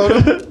would have told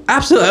him.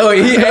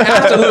 Absolutely.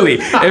 Absolutely.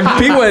 If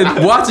people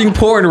are watching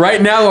porn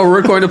right now or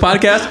recording the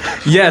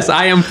podcast, yes,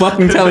 I am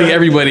fucking telling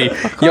everybody.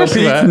 Yo,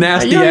 Pete's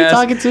nasty You know who you ass.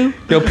 talking to?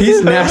 Yo,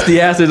 Pete's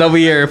nasty ass is over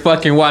here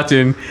fucking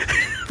watching.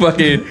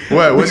 Fucking.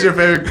 What? What's your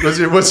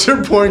favorite? What's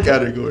your porn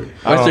category?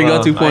 What's your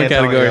go-to porn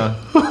category?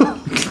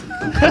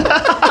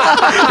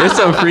 It's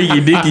some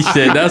freaky deaky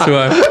shit. That's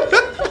why.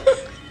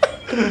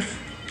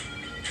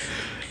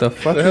 The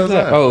fuck The hell's is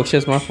that? that? Oh,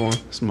 shit's my phone.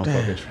 This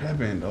motherfucker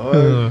tripping,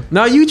 dog.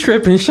 No, you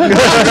tripping. Shut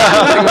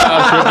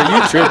up.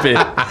 You tripping.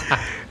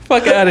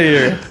 Fuck out of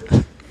here.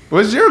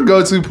 What's your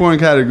go-to porn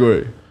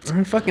category?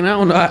 I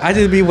don't know. I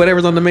just be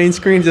whatever's on the main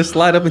screen, just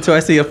slide up until I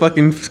see a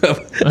fucking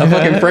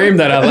frame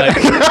that I like,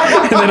 and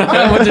then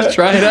I'm gonna just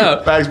try it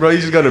out. Facts, bro. You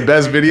just go to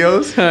best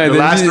videos. And The then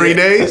last you- 3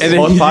 days. and then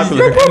Most you,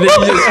 popular. And then you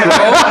just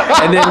scroll,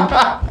 and then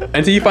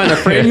until you find a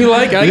frame you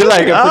like. I You're can like,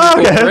 pick a oh,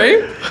 pretty cool okay.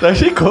 frame. That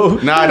shit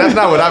cool. Nah, that's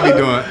not what I be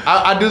doing.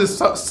 I do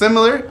this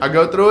similar. I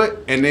go through it,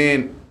 and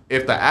then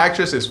if the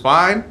actress is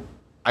fine,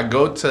 I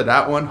go to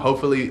that one.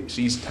 Hopefully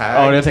she's tagged,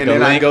 Oh, that's like and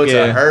then a I link, go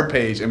yeah. to her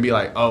page and be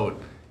like, oh,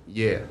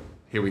 yeah,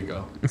 here we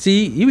go.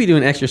 See, you be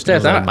doing extra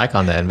steps. There's I a mic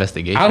on that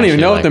investigation. don't even shit,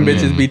 know like, if them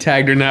bitches be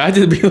tagged or not. I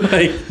just be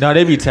like, No,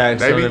 they be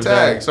tagged. They be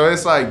tagged, so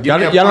it's like, give Y'all-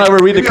 me a y'all don't porn-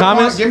 ever read give the me a porn-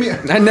 comments? Give me.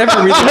 I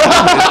never read the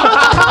comments.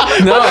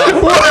 No.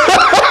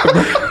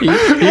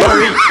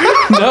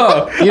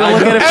 You don't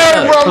look at it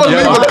Hey, bro, I'm gonna Yo.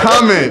 leave a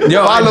comment.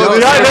 Yo, I Follow don't-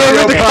 this I radio never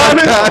read the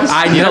podcast. I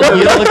You never don't,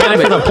 you read don't the look at it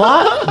for the comments.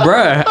 plot?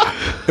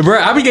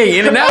 Bruh, I be getting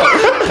in and out.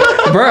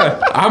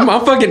 Bruh, I'm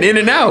fucking in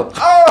and out.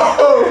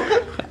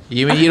 Oh,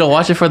 You mean you don't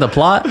watch it for the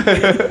plot? bro,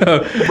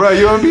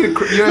 you want me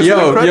to? You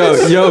want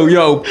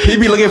Yo. He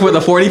be looking for the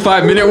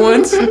 45-minute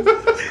ones.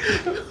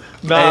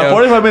 Nah, Hey, yo.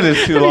 45 minutes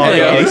is too long. Hey,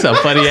 yo. dog. Some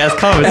funny ass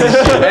comments. And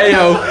shit.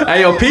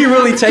 Hey yo, P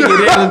really take it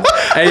in.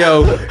 Hey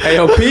yo,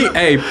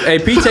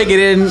 P take it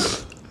in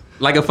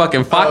like a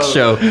fucking Fox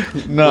show.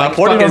 Nah, Like 45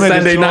 fucking minutes is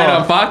Sunday too night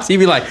long. on Fox. He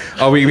be like,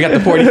 oh, we got the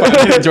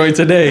 45-minute joint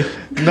today.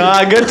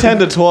 Nah, a good 10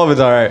 to 12 is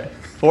alright.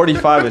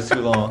 45 is too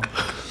long.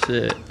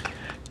 Shit.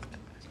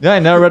 Yeah, I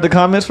never read the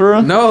comments for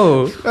real.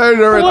 No. I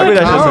never read I read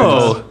the that shit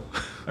comments.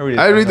 sometimes.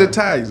 I read the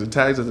tags. The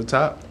tags at the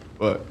top.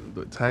 What?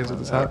 The tags at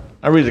the top.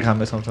 I read the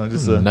comments sometimes.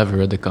 Just Never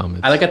read the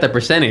comments. I look at the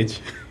percentage.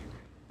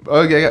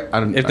 Okay, I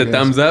don't. If I the guess.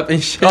 thumbs up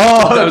and shit.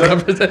 Oh. thumbs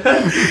up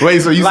percentage.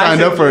 Wait, so you Like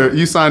signed it- up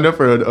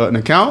for an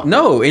account?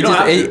 No, it don't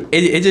just have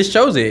it just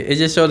shows it. It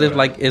just shows it's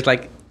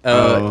like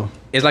Oh.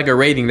 it's like a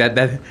rating that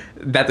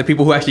the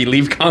people who actually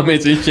leave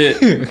comments and shit. I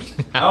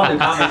don't read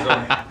comments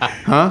though.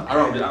 Huh? I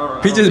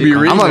don't. He just be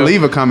reading. I'm gonna them.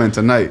 leave a comment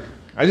tonight.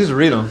 I just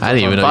read them. I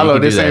didn't even know Follow you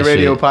could This do that Ain't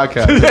Radio shit.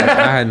 podcast.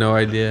 I had no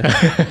idea.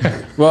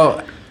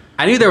 Well,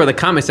 I knew there was a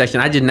comment section.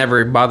 I just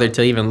never bothered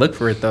to even look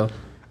for it though.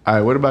 All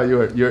right, what about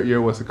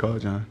your what's it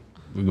called, John?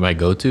 My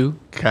go-to?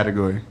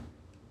 Category.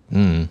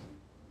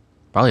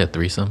 Probably a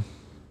threesome.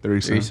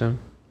 Threesome. Threesome.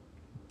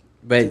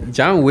 But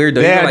John weird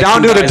though. Yeah, He's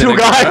don't do the in two a-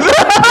 guys.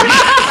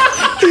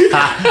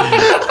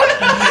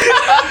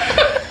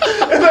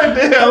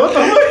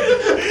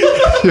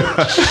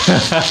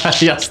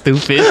 Y'all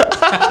stupid.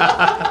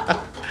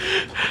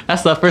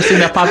 That's the first thing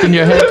that popped in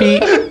your head,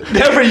 Pete.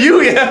 Never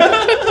you,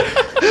 yeah.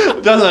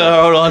 Just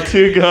like, hold on,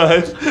 two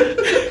guys.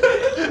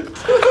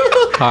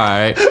 All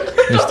right,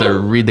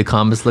 Mr. Read the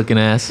comments looking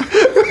ass.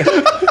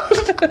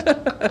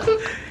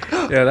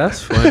 Yeah,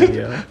 that's funny,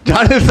 yeah.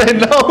 John didn't say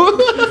no.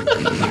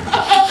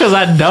 Because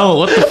I don't.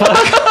 What the fuck?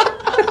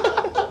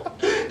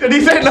 Did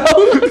he say no?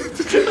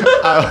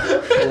 I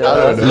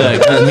don't know.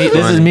 Look,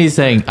 this is me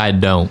saying I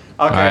don't.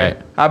 All right.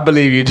 I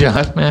believe you,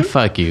 John. Man,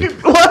 fuck you.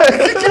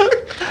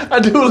 What? I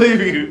do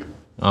believe you.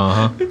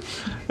 Uh-huh.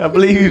 I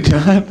believe you,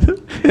 John.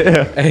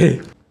 Yeah.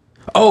 Hey.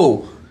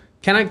 Oh,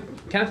 can I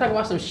talk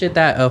about some shit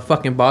that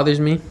fucking bothers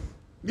me?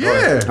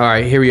 Yeah. All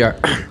right, here we are.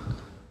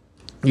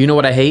 You know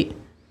what I hate?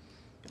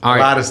 All A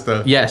right. lot of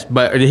stuff. Yes,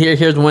 but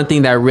here's one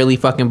thing that really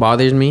fucking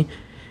bothers me.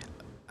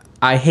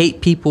 I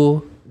hate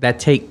people that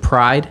take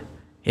pride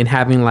and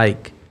having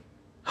like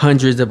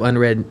hundreds of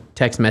unread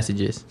text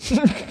messages.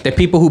 The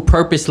people who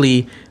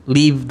purposely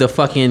leave the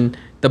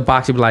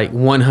box of like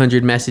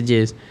 100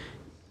 messages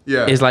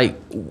Yeah. is like,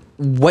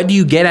 what do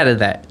you get out of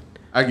that?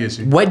 I get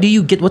you. What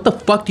the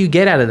fuck do you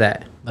get out of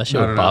that? That shit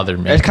No, would no, no. bother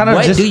me. It's kind of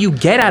What just do you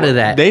get out of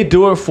that? they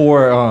do it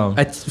for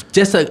It's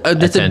just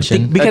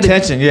Attention. because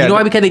Attention, yeah. You know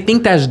why? Because they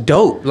think that's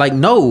dope. Like,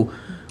 no,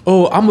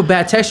 oh, I'm a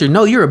bad texter.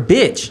 No, you're a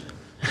bitch.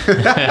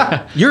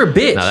 You're a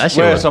bitch. No, that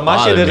shit Wait, would so my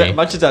bother shit me. is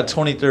my shit's at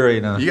 23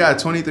 right now. You got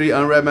 23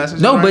 unread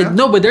messages. no, right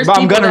now? but there's But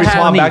I'm people gonna that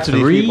respond have back to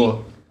these three?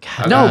 people.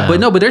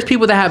 but there's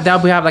people that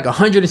have like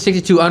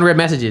 162 unread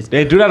messages.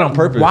 They do that on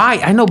purpose. Why?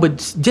 I know,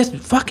 but just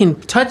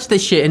fucking touch the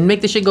shit and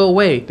make the shit go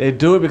away. They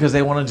do it because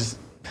they want to just.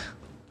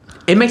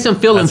 It makes them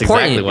feel That's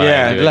important. exactly why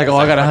Yeah, I do they're like, it, oh, I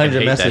 'cause got fucking 100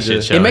 hate that shit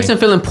messages. It makes showing.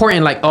 them feel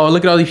important. Like, oh,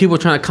 look at all these people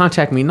trying to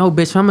contact me. No,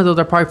 bitch, some of those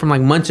are probably from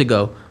like months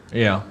ago.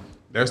 Yeah.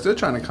 They're still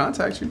trying to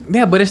contact you.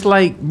 Yeah, but it's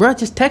like, bro,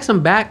 just text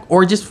them back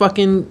or just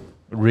fucking,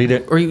 Read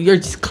it. or you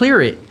just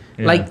clear it.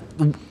 Yeah. Like,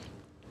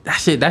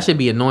 that should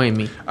be annoying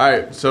me. All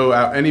right. So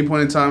at any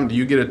point in time, do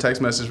you get a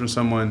text message from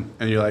someone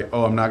and you're like,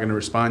 "Oh, I'm not going to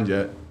respond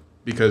yet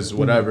because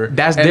whatever."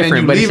 That's and different,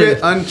 Then but you it leave it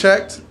should-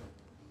 unchecked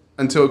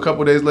until a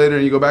couple days later,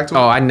 and you go back to it.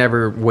 Oh, I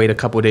never wait a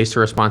couple of days to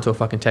respond to a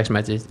fucking text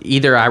message.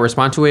 Either I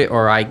respond to it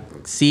or I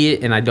see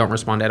it and I don't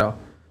respond at all.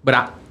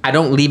 But I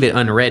don't leave it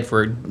unread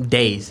for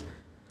days.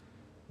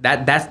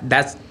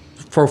 That's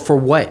for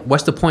what?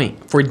 What's the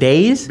point? For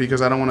days?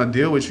 Because I don't want to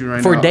deal with you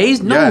right For now.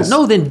 days? No, Yes.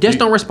 no. Then just You-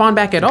 don't respond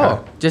back at Okay.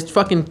 all. Just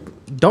fucking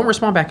don't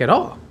respond back at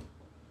all.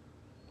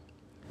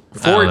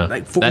 don't know.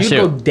 That You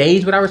shit- go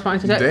days without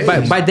responding to that. Days.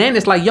 But by then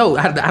it's like, yo,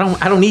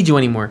 I don't need you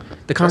anymore.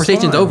 The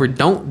conversation's fine. over.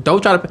 Don't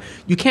try to.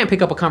 You can't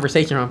pick up a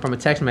conversation from a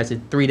text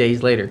message 3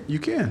 days later. You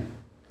can.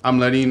 I'm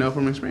letting you know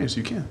from experience.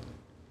 You can.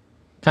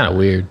 Kind of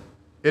weird.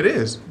 It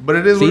is, but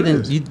it is See, what it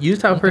then is. you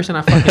the type of person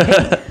I fucking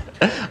hate.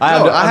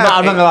 I'm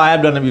not gonna lie,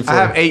 I've done it before. I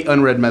have 8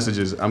 unread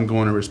messages. I'm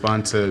going to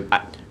respond to.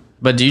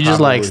 But do you just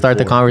like Probably start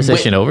the 4.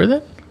 conversation over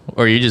then?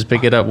 Or you just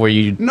pick it up where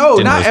you No,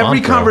 didn't not respond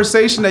every for?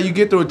 conversation that you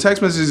get through a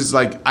text message is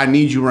like, "I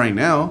need you right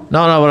now."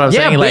 No, what I'm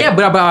saying, like,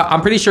 but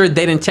I'm pretty sure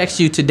they didn't text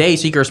you today,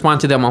 so you can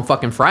respond to them on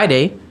fucking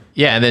Friday.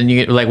 yeah, and then you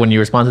get, like when you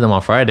respond to them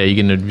on Friday, you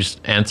can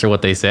just answer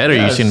what they said, or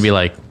you Yes. shouldn't be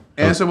like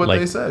Answer what like,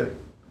 they said.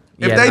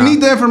 If Yeah, they nah.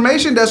 need the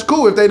information, that's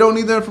cool. If they don't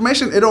need the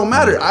information, it don't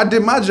matter. I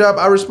did my job.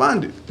 I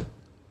responded.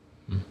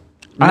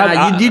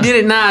 Nah, you did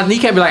it. Nah, you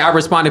can't be like, I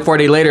responded 4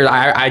 days later.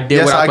 I did.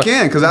 Yes, what I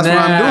can, 'cause that's what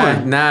I'm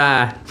doing.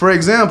 Nah. For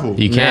example,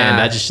 You can.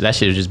 Nah. That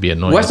should just be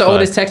annoying. What's the as fuck.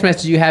 oldest text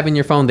message you have in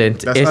your phone? Then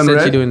That's it says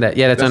unread? you're doing that.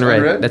 Yeah, that's That's unread.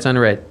 unread? That's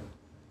unread.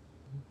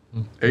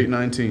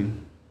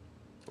 819,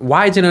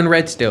 Why is it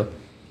unread still?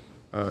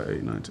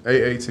 819,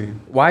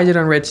 818. Why is it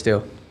unread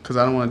still? Because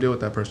I don't want to deal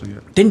with that person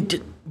yet. Then,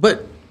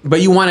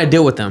 but you want to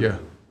deal with them. Yeah,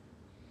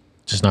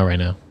 Just not right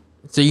now.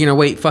 So you're gonna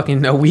wait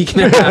fucking a week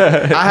and a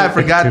half. I had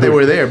forgot they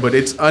were there, but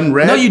it's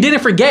unread. No, you didn't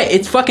forget.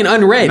 It's fucking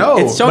unread. No,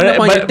 it's showing up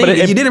on your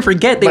thing. You didn't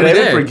forget they but were I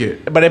there. didn't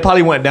forget. But it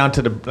probably went down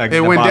to the like. It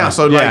the went bottom. down,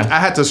 so yeah. like I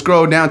had to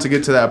scroll down to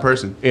get to that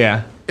person.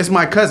 yeah. It's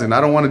my cousin.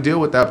 I don't want to deal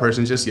with that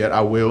person just yet.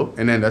 I will,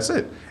 and then that's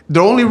it. The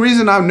only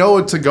reason I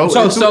know to go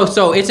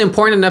So it's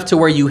important enough to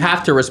where you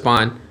have to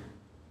respond.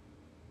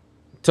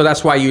 So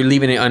that's why you're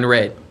leaving it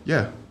unread,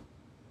 yeah,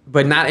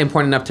 but not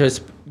important enough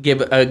to give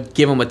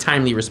them a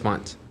timely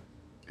response.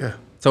 yeah,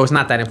 So it's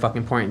not that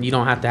fucking important. You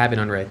don't have to have it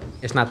unread.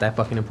 It's not that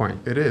fucking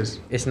important. it is.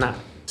 It's not.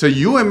 To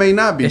you, it may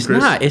not be. It's Chris.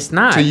 not. It's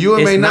not. To you,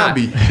 it It's may not not.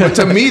 be. But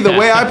to me, the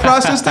way I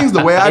process things,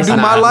 the way I It's do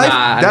my not. life,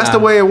 Nah, that's nah. the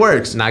way it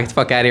works. Nah, get the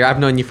fuck out of here. I've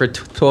known you for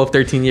 12,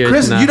 13 years.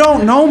 Chris, Nah. you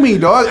don't know me,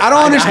 dog. I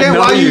don't understand know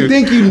why you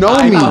think you know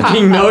me. I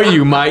fucking know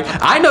you, Mike.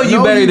 I know you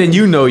No, better than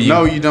you know you.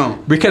 No, you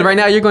don't. Because right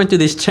now you're going through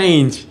this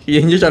change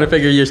and you're trying to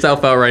figure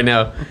yourself out right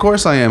now. Of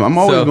course I am. I'm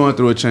always So- going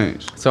through a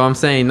change. So I'm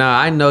saying, nah,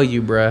 I know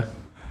you, bruh.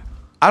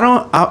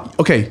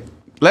 Okay,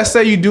 let's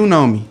say you do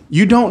know me.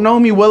 You don't know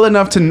me well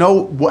enough to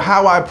know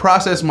how I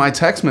process my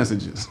text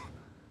messages.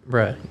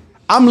 Bruh.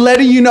 I'm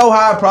letting you know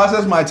how I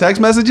process my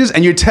text messages,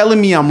 and you're telling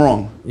me I'm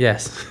wrong.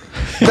 Yes.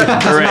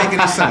 Doesn't make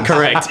any sense.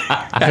 Correct.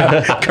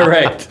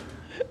 Correct.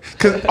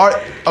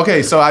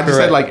 Okay, so I just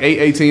said Correct. like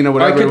 818 or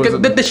whatever. it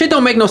was. The shit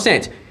don't make no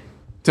sense.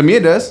 To me,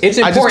 it does. It's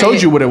I important. just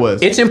told you what it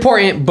was. It's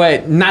important,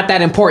 but not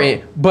that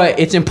important. But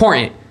it's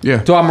important.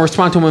 Yeah. So I'm gonna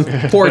respond to him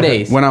in 4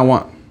 days. when I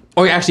want.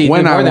 Or actually,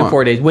 When more I than want.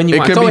 4 days. When you it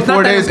want. could So be it's not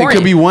 4 that days. It important.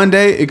 could be 1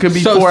 day. It could be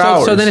 4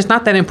 hours. So then it's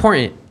not that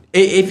important.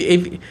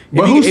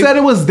 But who said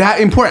it was that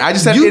important? I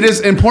just said it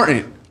is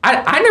important.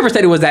 I never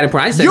said it was that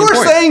important. I just said You're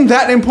important. saying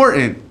that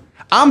important.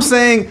 I'm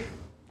saying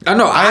Oh,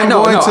 no, I am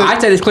know. going to- I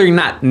said it's clearly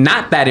not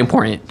that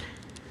important.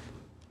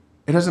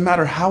 it doesn't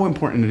matter how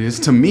important it is.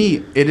 To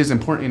me, it is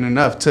important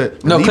enough to.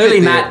 No, leave clearly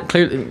it there. not.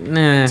 Clearly,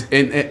 nah.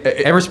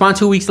 And respond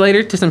 2 weeks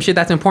later to some shit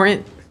that's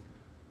important.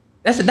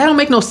 That don't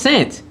make no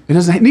sense. it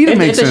doesn't need to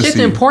make If the sense shit's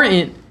to you.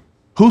 important,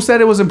 Who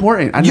said it was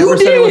important? I You never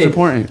said it was did.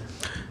 important.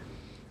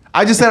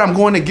 I just said I'm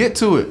going to get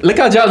to it. Look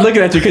how John's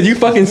looking at you because you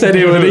fucking said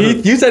it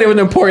was. You said it was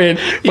important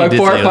like did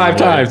 4 or say it was 5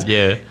 times.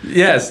 important, yeah.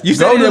 Yes, you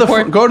said Go it to was the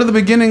important. go to the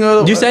beginning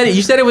of. You said it.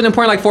 You said it was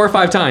important like 4 or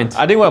 5 times.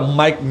 I think what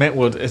Mike meant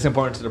was it's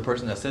important to the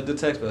person that sent the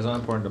text, but it's not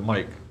important to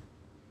Mike.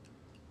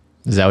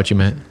 Is that what you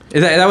meant?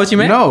 Is that what you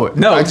meant? No,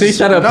 no. I Please just-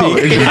 shut up, no,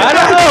 Pete. it's- I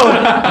don't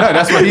know. No,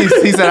 that's what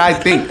he said. I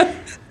think.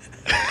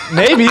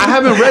 Maybe. I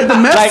haven't read the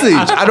message.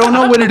 I don't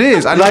know what it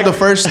is. I know the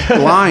first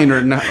line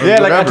or not. Or Yeah,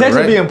 like a whatever, text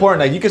right? would be important.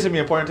 Like you can send me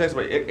important text,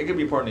 but it could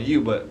be important to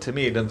you. But to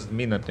me, it doesn't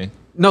mean nothing.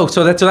 No,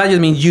 so that just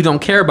means you don't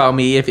care about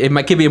me. If it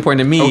might could be important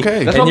to me.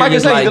 Okay. That's and what you're Mike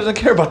is just saying. like, He doesn't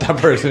care about that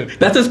person.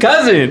 That's his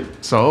cousin.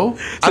 So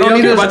I you don't don't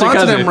need to care about your respond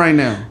to them cousin. right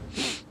now.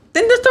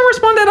 Then just don't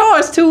respond at all.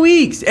 It's 2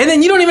 weeks, and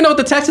then you don't even know what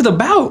the text is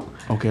about.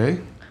 Okay.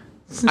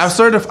 I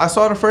saw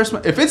the first.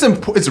 If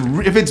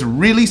it's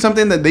really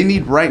something that they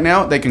need right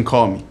now, they can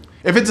call me.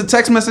 If it's a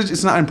text message,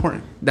 it's not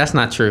important. That's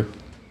not true.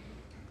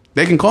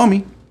 They can call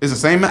me. It's the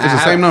same. It's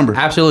the same number.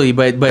 Absolutely,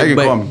 but They can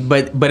call me.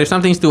 but if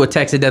something's through a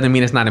text, it doesn't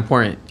mean it's not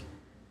important.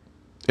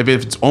 If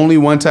it's only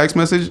one text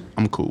message,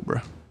 I'm cool, bro.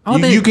 Oh,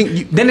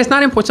 then it's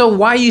not important. So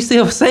why are you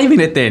still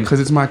saving it then? Because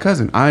it's my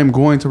cousin. I'm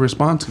going to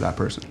respond to that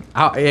person.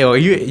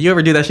 You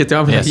ever do that shit too?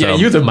 I'm like, yeah,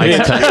 you're the Mike's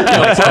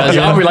bitch. cousin,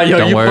 I'll be like, yo,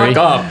 don't you worry. fuck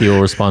off. He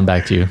will respond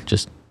back to you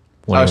just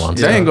when he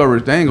wants They to. ain't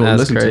gonna That's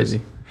listen crazy.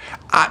 to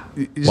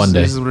it. It's One just,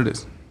 day. This is what it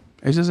is.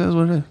 It just is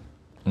what it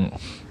is.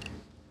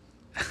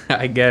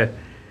 I get it.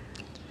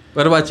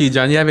 What about you,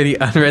 John? You have any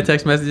unread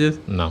text messages?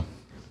 No. All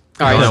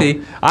right, No.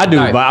 see. I do,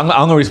 All right. but I'm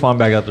gonna respond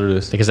back after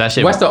this. Because that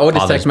shit What's the oldest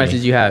bothers text me.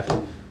 message you have?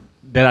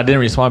 Then I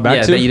didn't respond back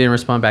Yeah, to. that you didn't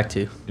respond back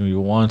to. Give me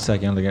 1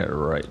 second. I'm looking at it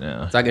right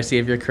now. So I can see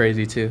if you're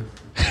crazy too.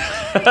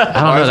 I don't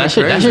know. is That it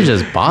shit crazy?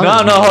 just bothers No,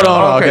 me. no, hold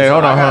on. Okay, so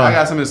hold on, hold I on.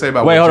 got something to say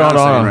about Wait, what hold on,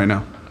 John's hold saying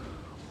on.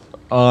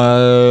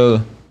 right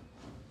now.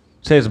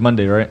 Say it's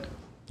Monday, right?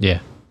 Yeah.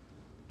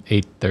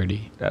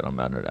 8:30. That don't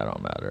matter. That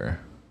don't matter.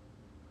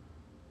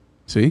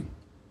 See?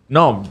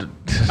 No,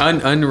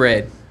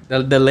 Unread.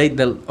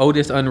 The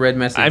oldest unread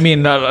message. I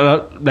mean,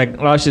 like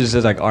a lot of shit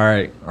says like, all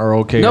right, or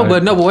okay. no,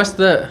 or- but what's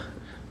the?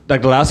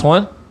 like the last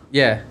one,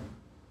 Yeah.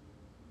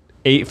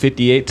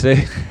 8:58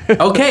 today,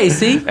 Okay,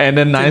 see. and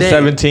then Today.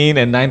 9:17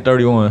 and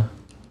 9:31.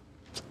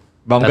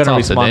 But I'm That's gonna all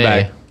respond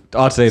today. back.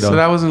 I'll say though. So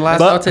that wasn't last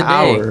But- today.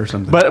 hour or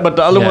something. but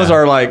the other Yeah. ones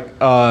are like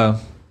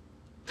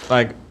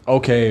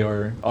okay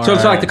or all So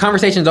right. like the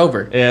conversation's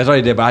over. Yeah, it's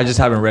already there, but I just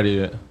haven't read it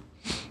yet.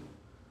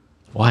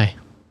 Why?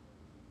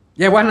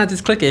 Yeah, why not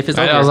just click it if it's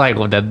over? I was like,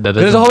 well, that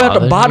doesn't There's a whole at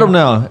the bother bottom you?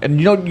 now,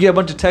 and you get a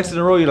bunch of texts in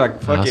a row. You're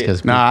like, fuck That's it.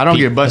 'cause Nah, I don't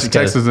Pete- get busted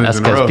that's 'cause- texts in That's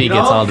a because row. Pete You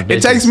gets know? all the bitches.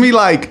 It takes me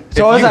like.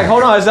 So if it's you- like,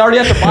 hold on, it's already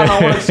at the bottom.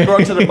 I want to scroll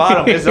to the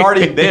bottom. It's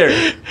already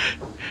there.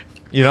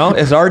 You know,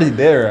 it's already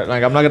there.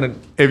 Like I'm not gonna.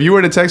 if you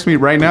were to text me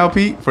right now,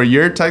 Pete, for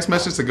your text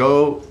message to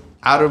go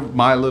out of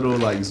my little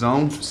like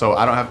zone, so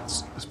I don't have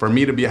for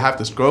me to have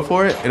to scroll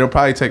for it, it'll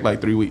probably take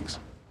like 3 weeks.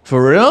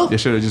 For real? It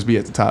should just be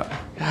at the top.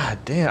 God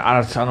damn,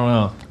 I don't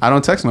know. I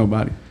don't text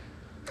nobody.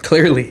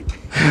 Clearly.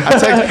 I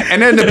text,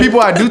 and then the people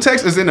I do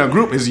text is in a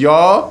group. Is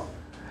y'all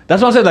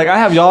That's what I'm saying. Like I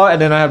have y'all, and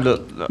then I have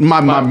the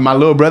my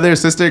little brother,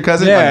 sister,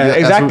 cousin? yeah, Like, that's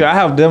exactly. what- I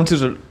have them two.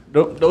 So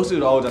those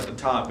two are always at the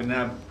top, and then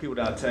I have people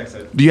that I text.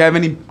 do you have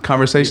any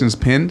conversations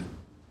pinned?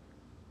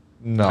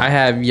 No, I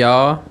have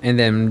y'all and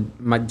then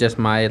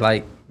my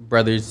like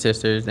brothers,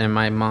 sisters, and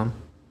my mom.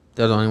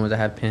 Those are the only ones I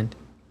have pinned.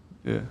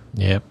 Yeah.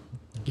 Yep.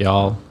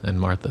 Y'all and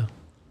Martha.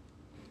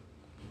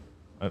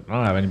 I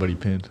don't have anybody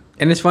pinned.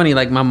 And it's funny,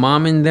 like my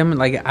mom and them,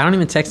 like I don't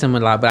even text them a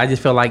lot, but I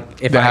just feel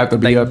like if They I have to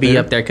be like, up be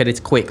there? up there because it's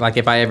quick. Like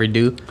if I ever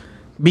do,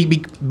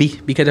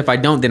 because if I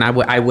don't, then I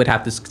would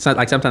have to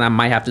like sometimes I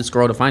might have to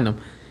scroll to find them.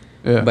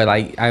 Yeah. But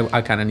like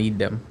I kind of need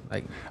them.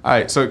 Like All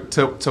right, so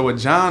to what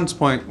John's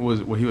point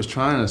was, what he was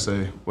trying to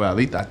say. Well, at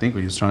least I think what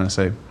he was trying to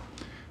say,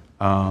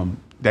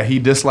 that he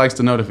dislikes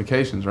the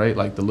notifications, right?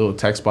 Like the little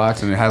text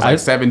box, and it has like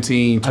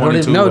 17,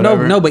 22, no,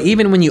 whatever. no. But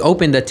even when you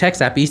open the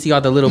text app, you see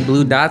all the little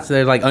blue dots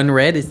that are like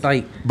unread. It's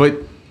like But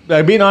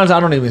Like being honest, I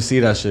don't even see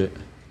that shit.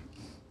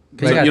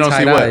 'cause Like, got you don't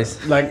see tight what?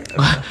 eyes. Like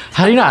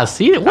How do you not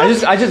see it?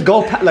 What? I just go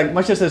like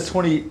my shit says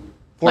 24,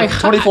 Like,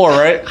 24,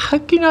 right? How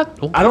can you not?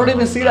 I don't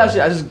even see that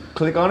shit. I just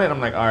click on it. and I'm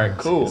like, all right,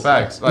 cool.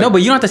 facts. Like, No, but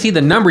you don't have to see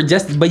the number.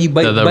 Just but you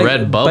but The but,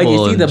 red but you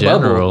bubble see in the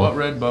general. bubble. what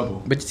red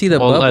bubble? But you see the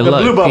Well, bubble. like, The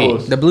look, blue Pete.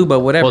 bubbles. The blue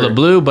bubble, whatever. Well, the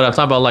blue, but I'm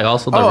talking about like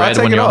also the Oh, I red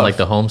take when it you're on off. like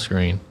the home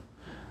screen.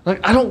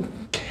 Like I don't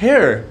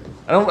care.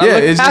 I don't. Yeah, I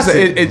look it's past just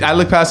it. I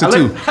look past it I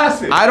too. look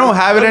past it. I don't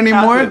have it I look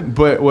past anymore. it.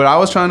 But what I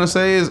was trying to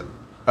say is,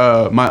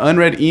 my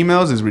unread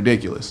emails is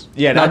ridiculous.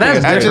 Yeah, Now that that's thing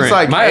is That's different. just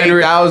like My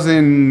unread-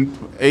 8,000,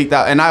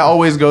 and I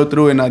always go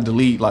through and I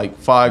delete like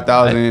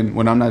 5,000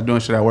 when I'm not doing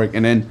shit at work,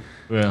 and then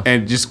Yeah.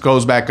 and it just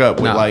goes back up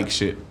with No. like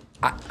shit,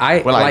 I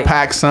with like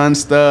Pac Sun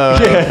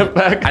stuff.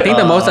 I think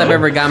the most I've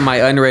ever gotten my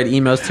unread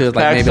emails to is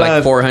like Pack maybe like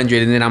size.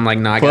 400, and then I'm like,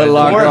 nah, I Foot gotta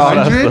Locker. delete that. all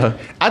that 400?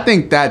 stuff. I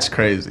think that's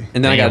crazy.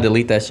 And then I gotta Damn.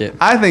 delete that shit.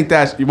 I think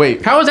that's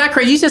wait. How is that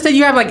crazy? You just said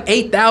you have like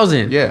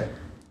 8,000. Yeah,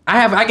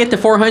 I get to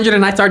 400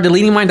 and I start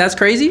deleting mine. That's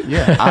crazy.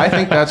 Yeah, I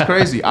think that's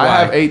crazy. I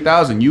have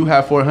 8,000. You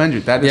have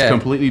 400. That is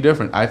completely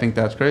different. I think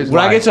that's crazy.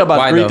 When I get to about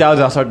Why, though?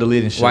 3,000, I'll start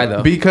deleting shit. Why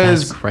though?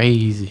 Because That's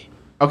crazy.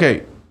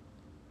 okay,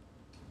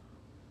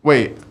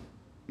 wait.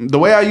 The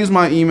way I use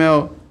my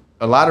email,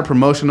 a lot of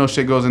promotional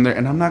shit goes in there,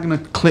 and I'm not gonna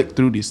click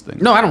through these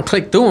things. No, I don't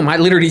click through them. I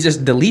literally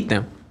just delete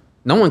them.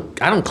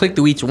 I don't click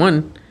through each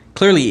one.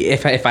 Clearly,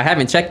 if I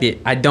haven't checked it,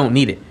 I don't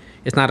need it.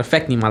 It's not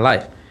affecting my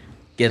life.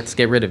 Let's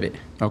get rid of it.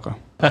 Okay.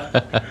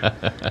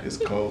 It's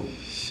cold.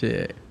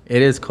 Shit.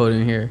 It is cold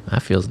in here.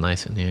 That feels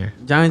nice in here.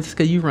 Johnny, just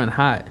because you run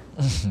hot.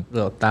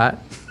 Little thought.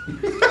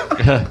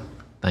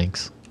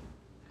 Thanks.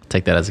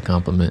 Take that as a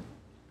compliment.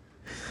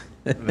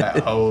 That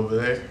hole over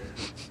there.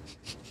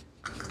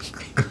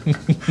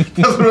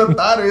 That's what I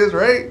thought it is,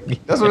 right?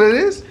 That's what it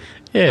is?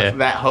 Yeah.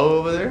 That hole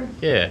over there?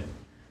 Yeah.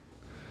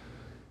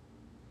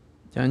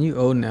 John, you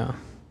old now.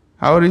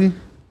 How old are you?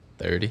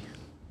 30.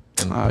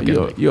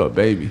 You're a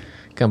baby.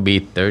 Gonna be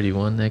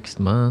 31 next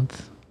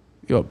month.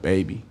 You're a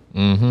baby.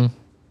 Mm-hmm.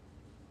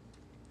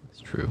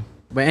 It's true.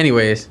 But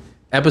anyways,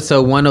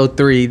 episode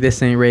 103,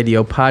 This Ain't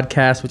Radio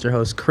podcast with your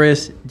host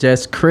Chris,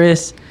 just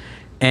Chris,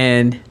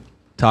 and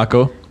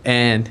Taco.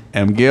 and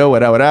M. Gill,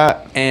 what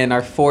up? and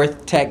our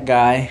fourth tech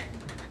guy.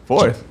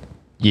 Fourth.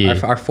 Yeah.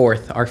 Our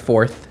fourth,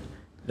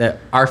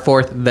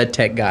 the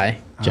tech guy.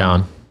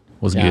 John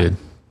was Yeah. good.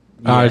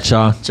 All right,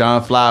 y'all.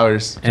 John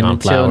Flowers. And John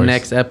until Flowers.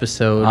 next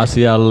episode, I'll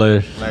see y'all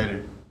later.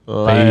 Later.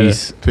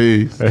 Peace.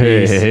 Peace.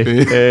 Hey.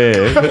 Peace.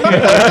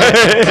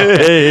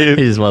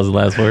 He just wants the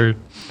last word.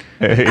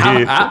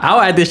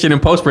 I'll add this shit in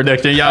post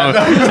production, y'all.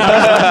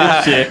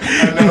 Shit.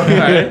 All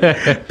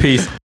right.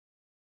 Peace.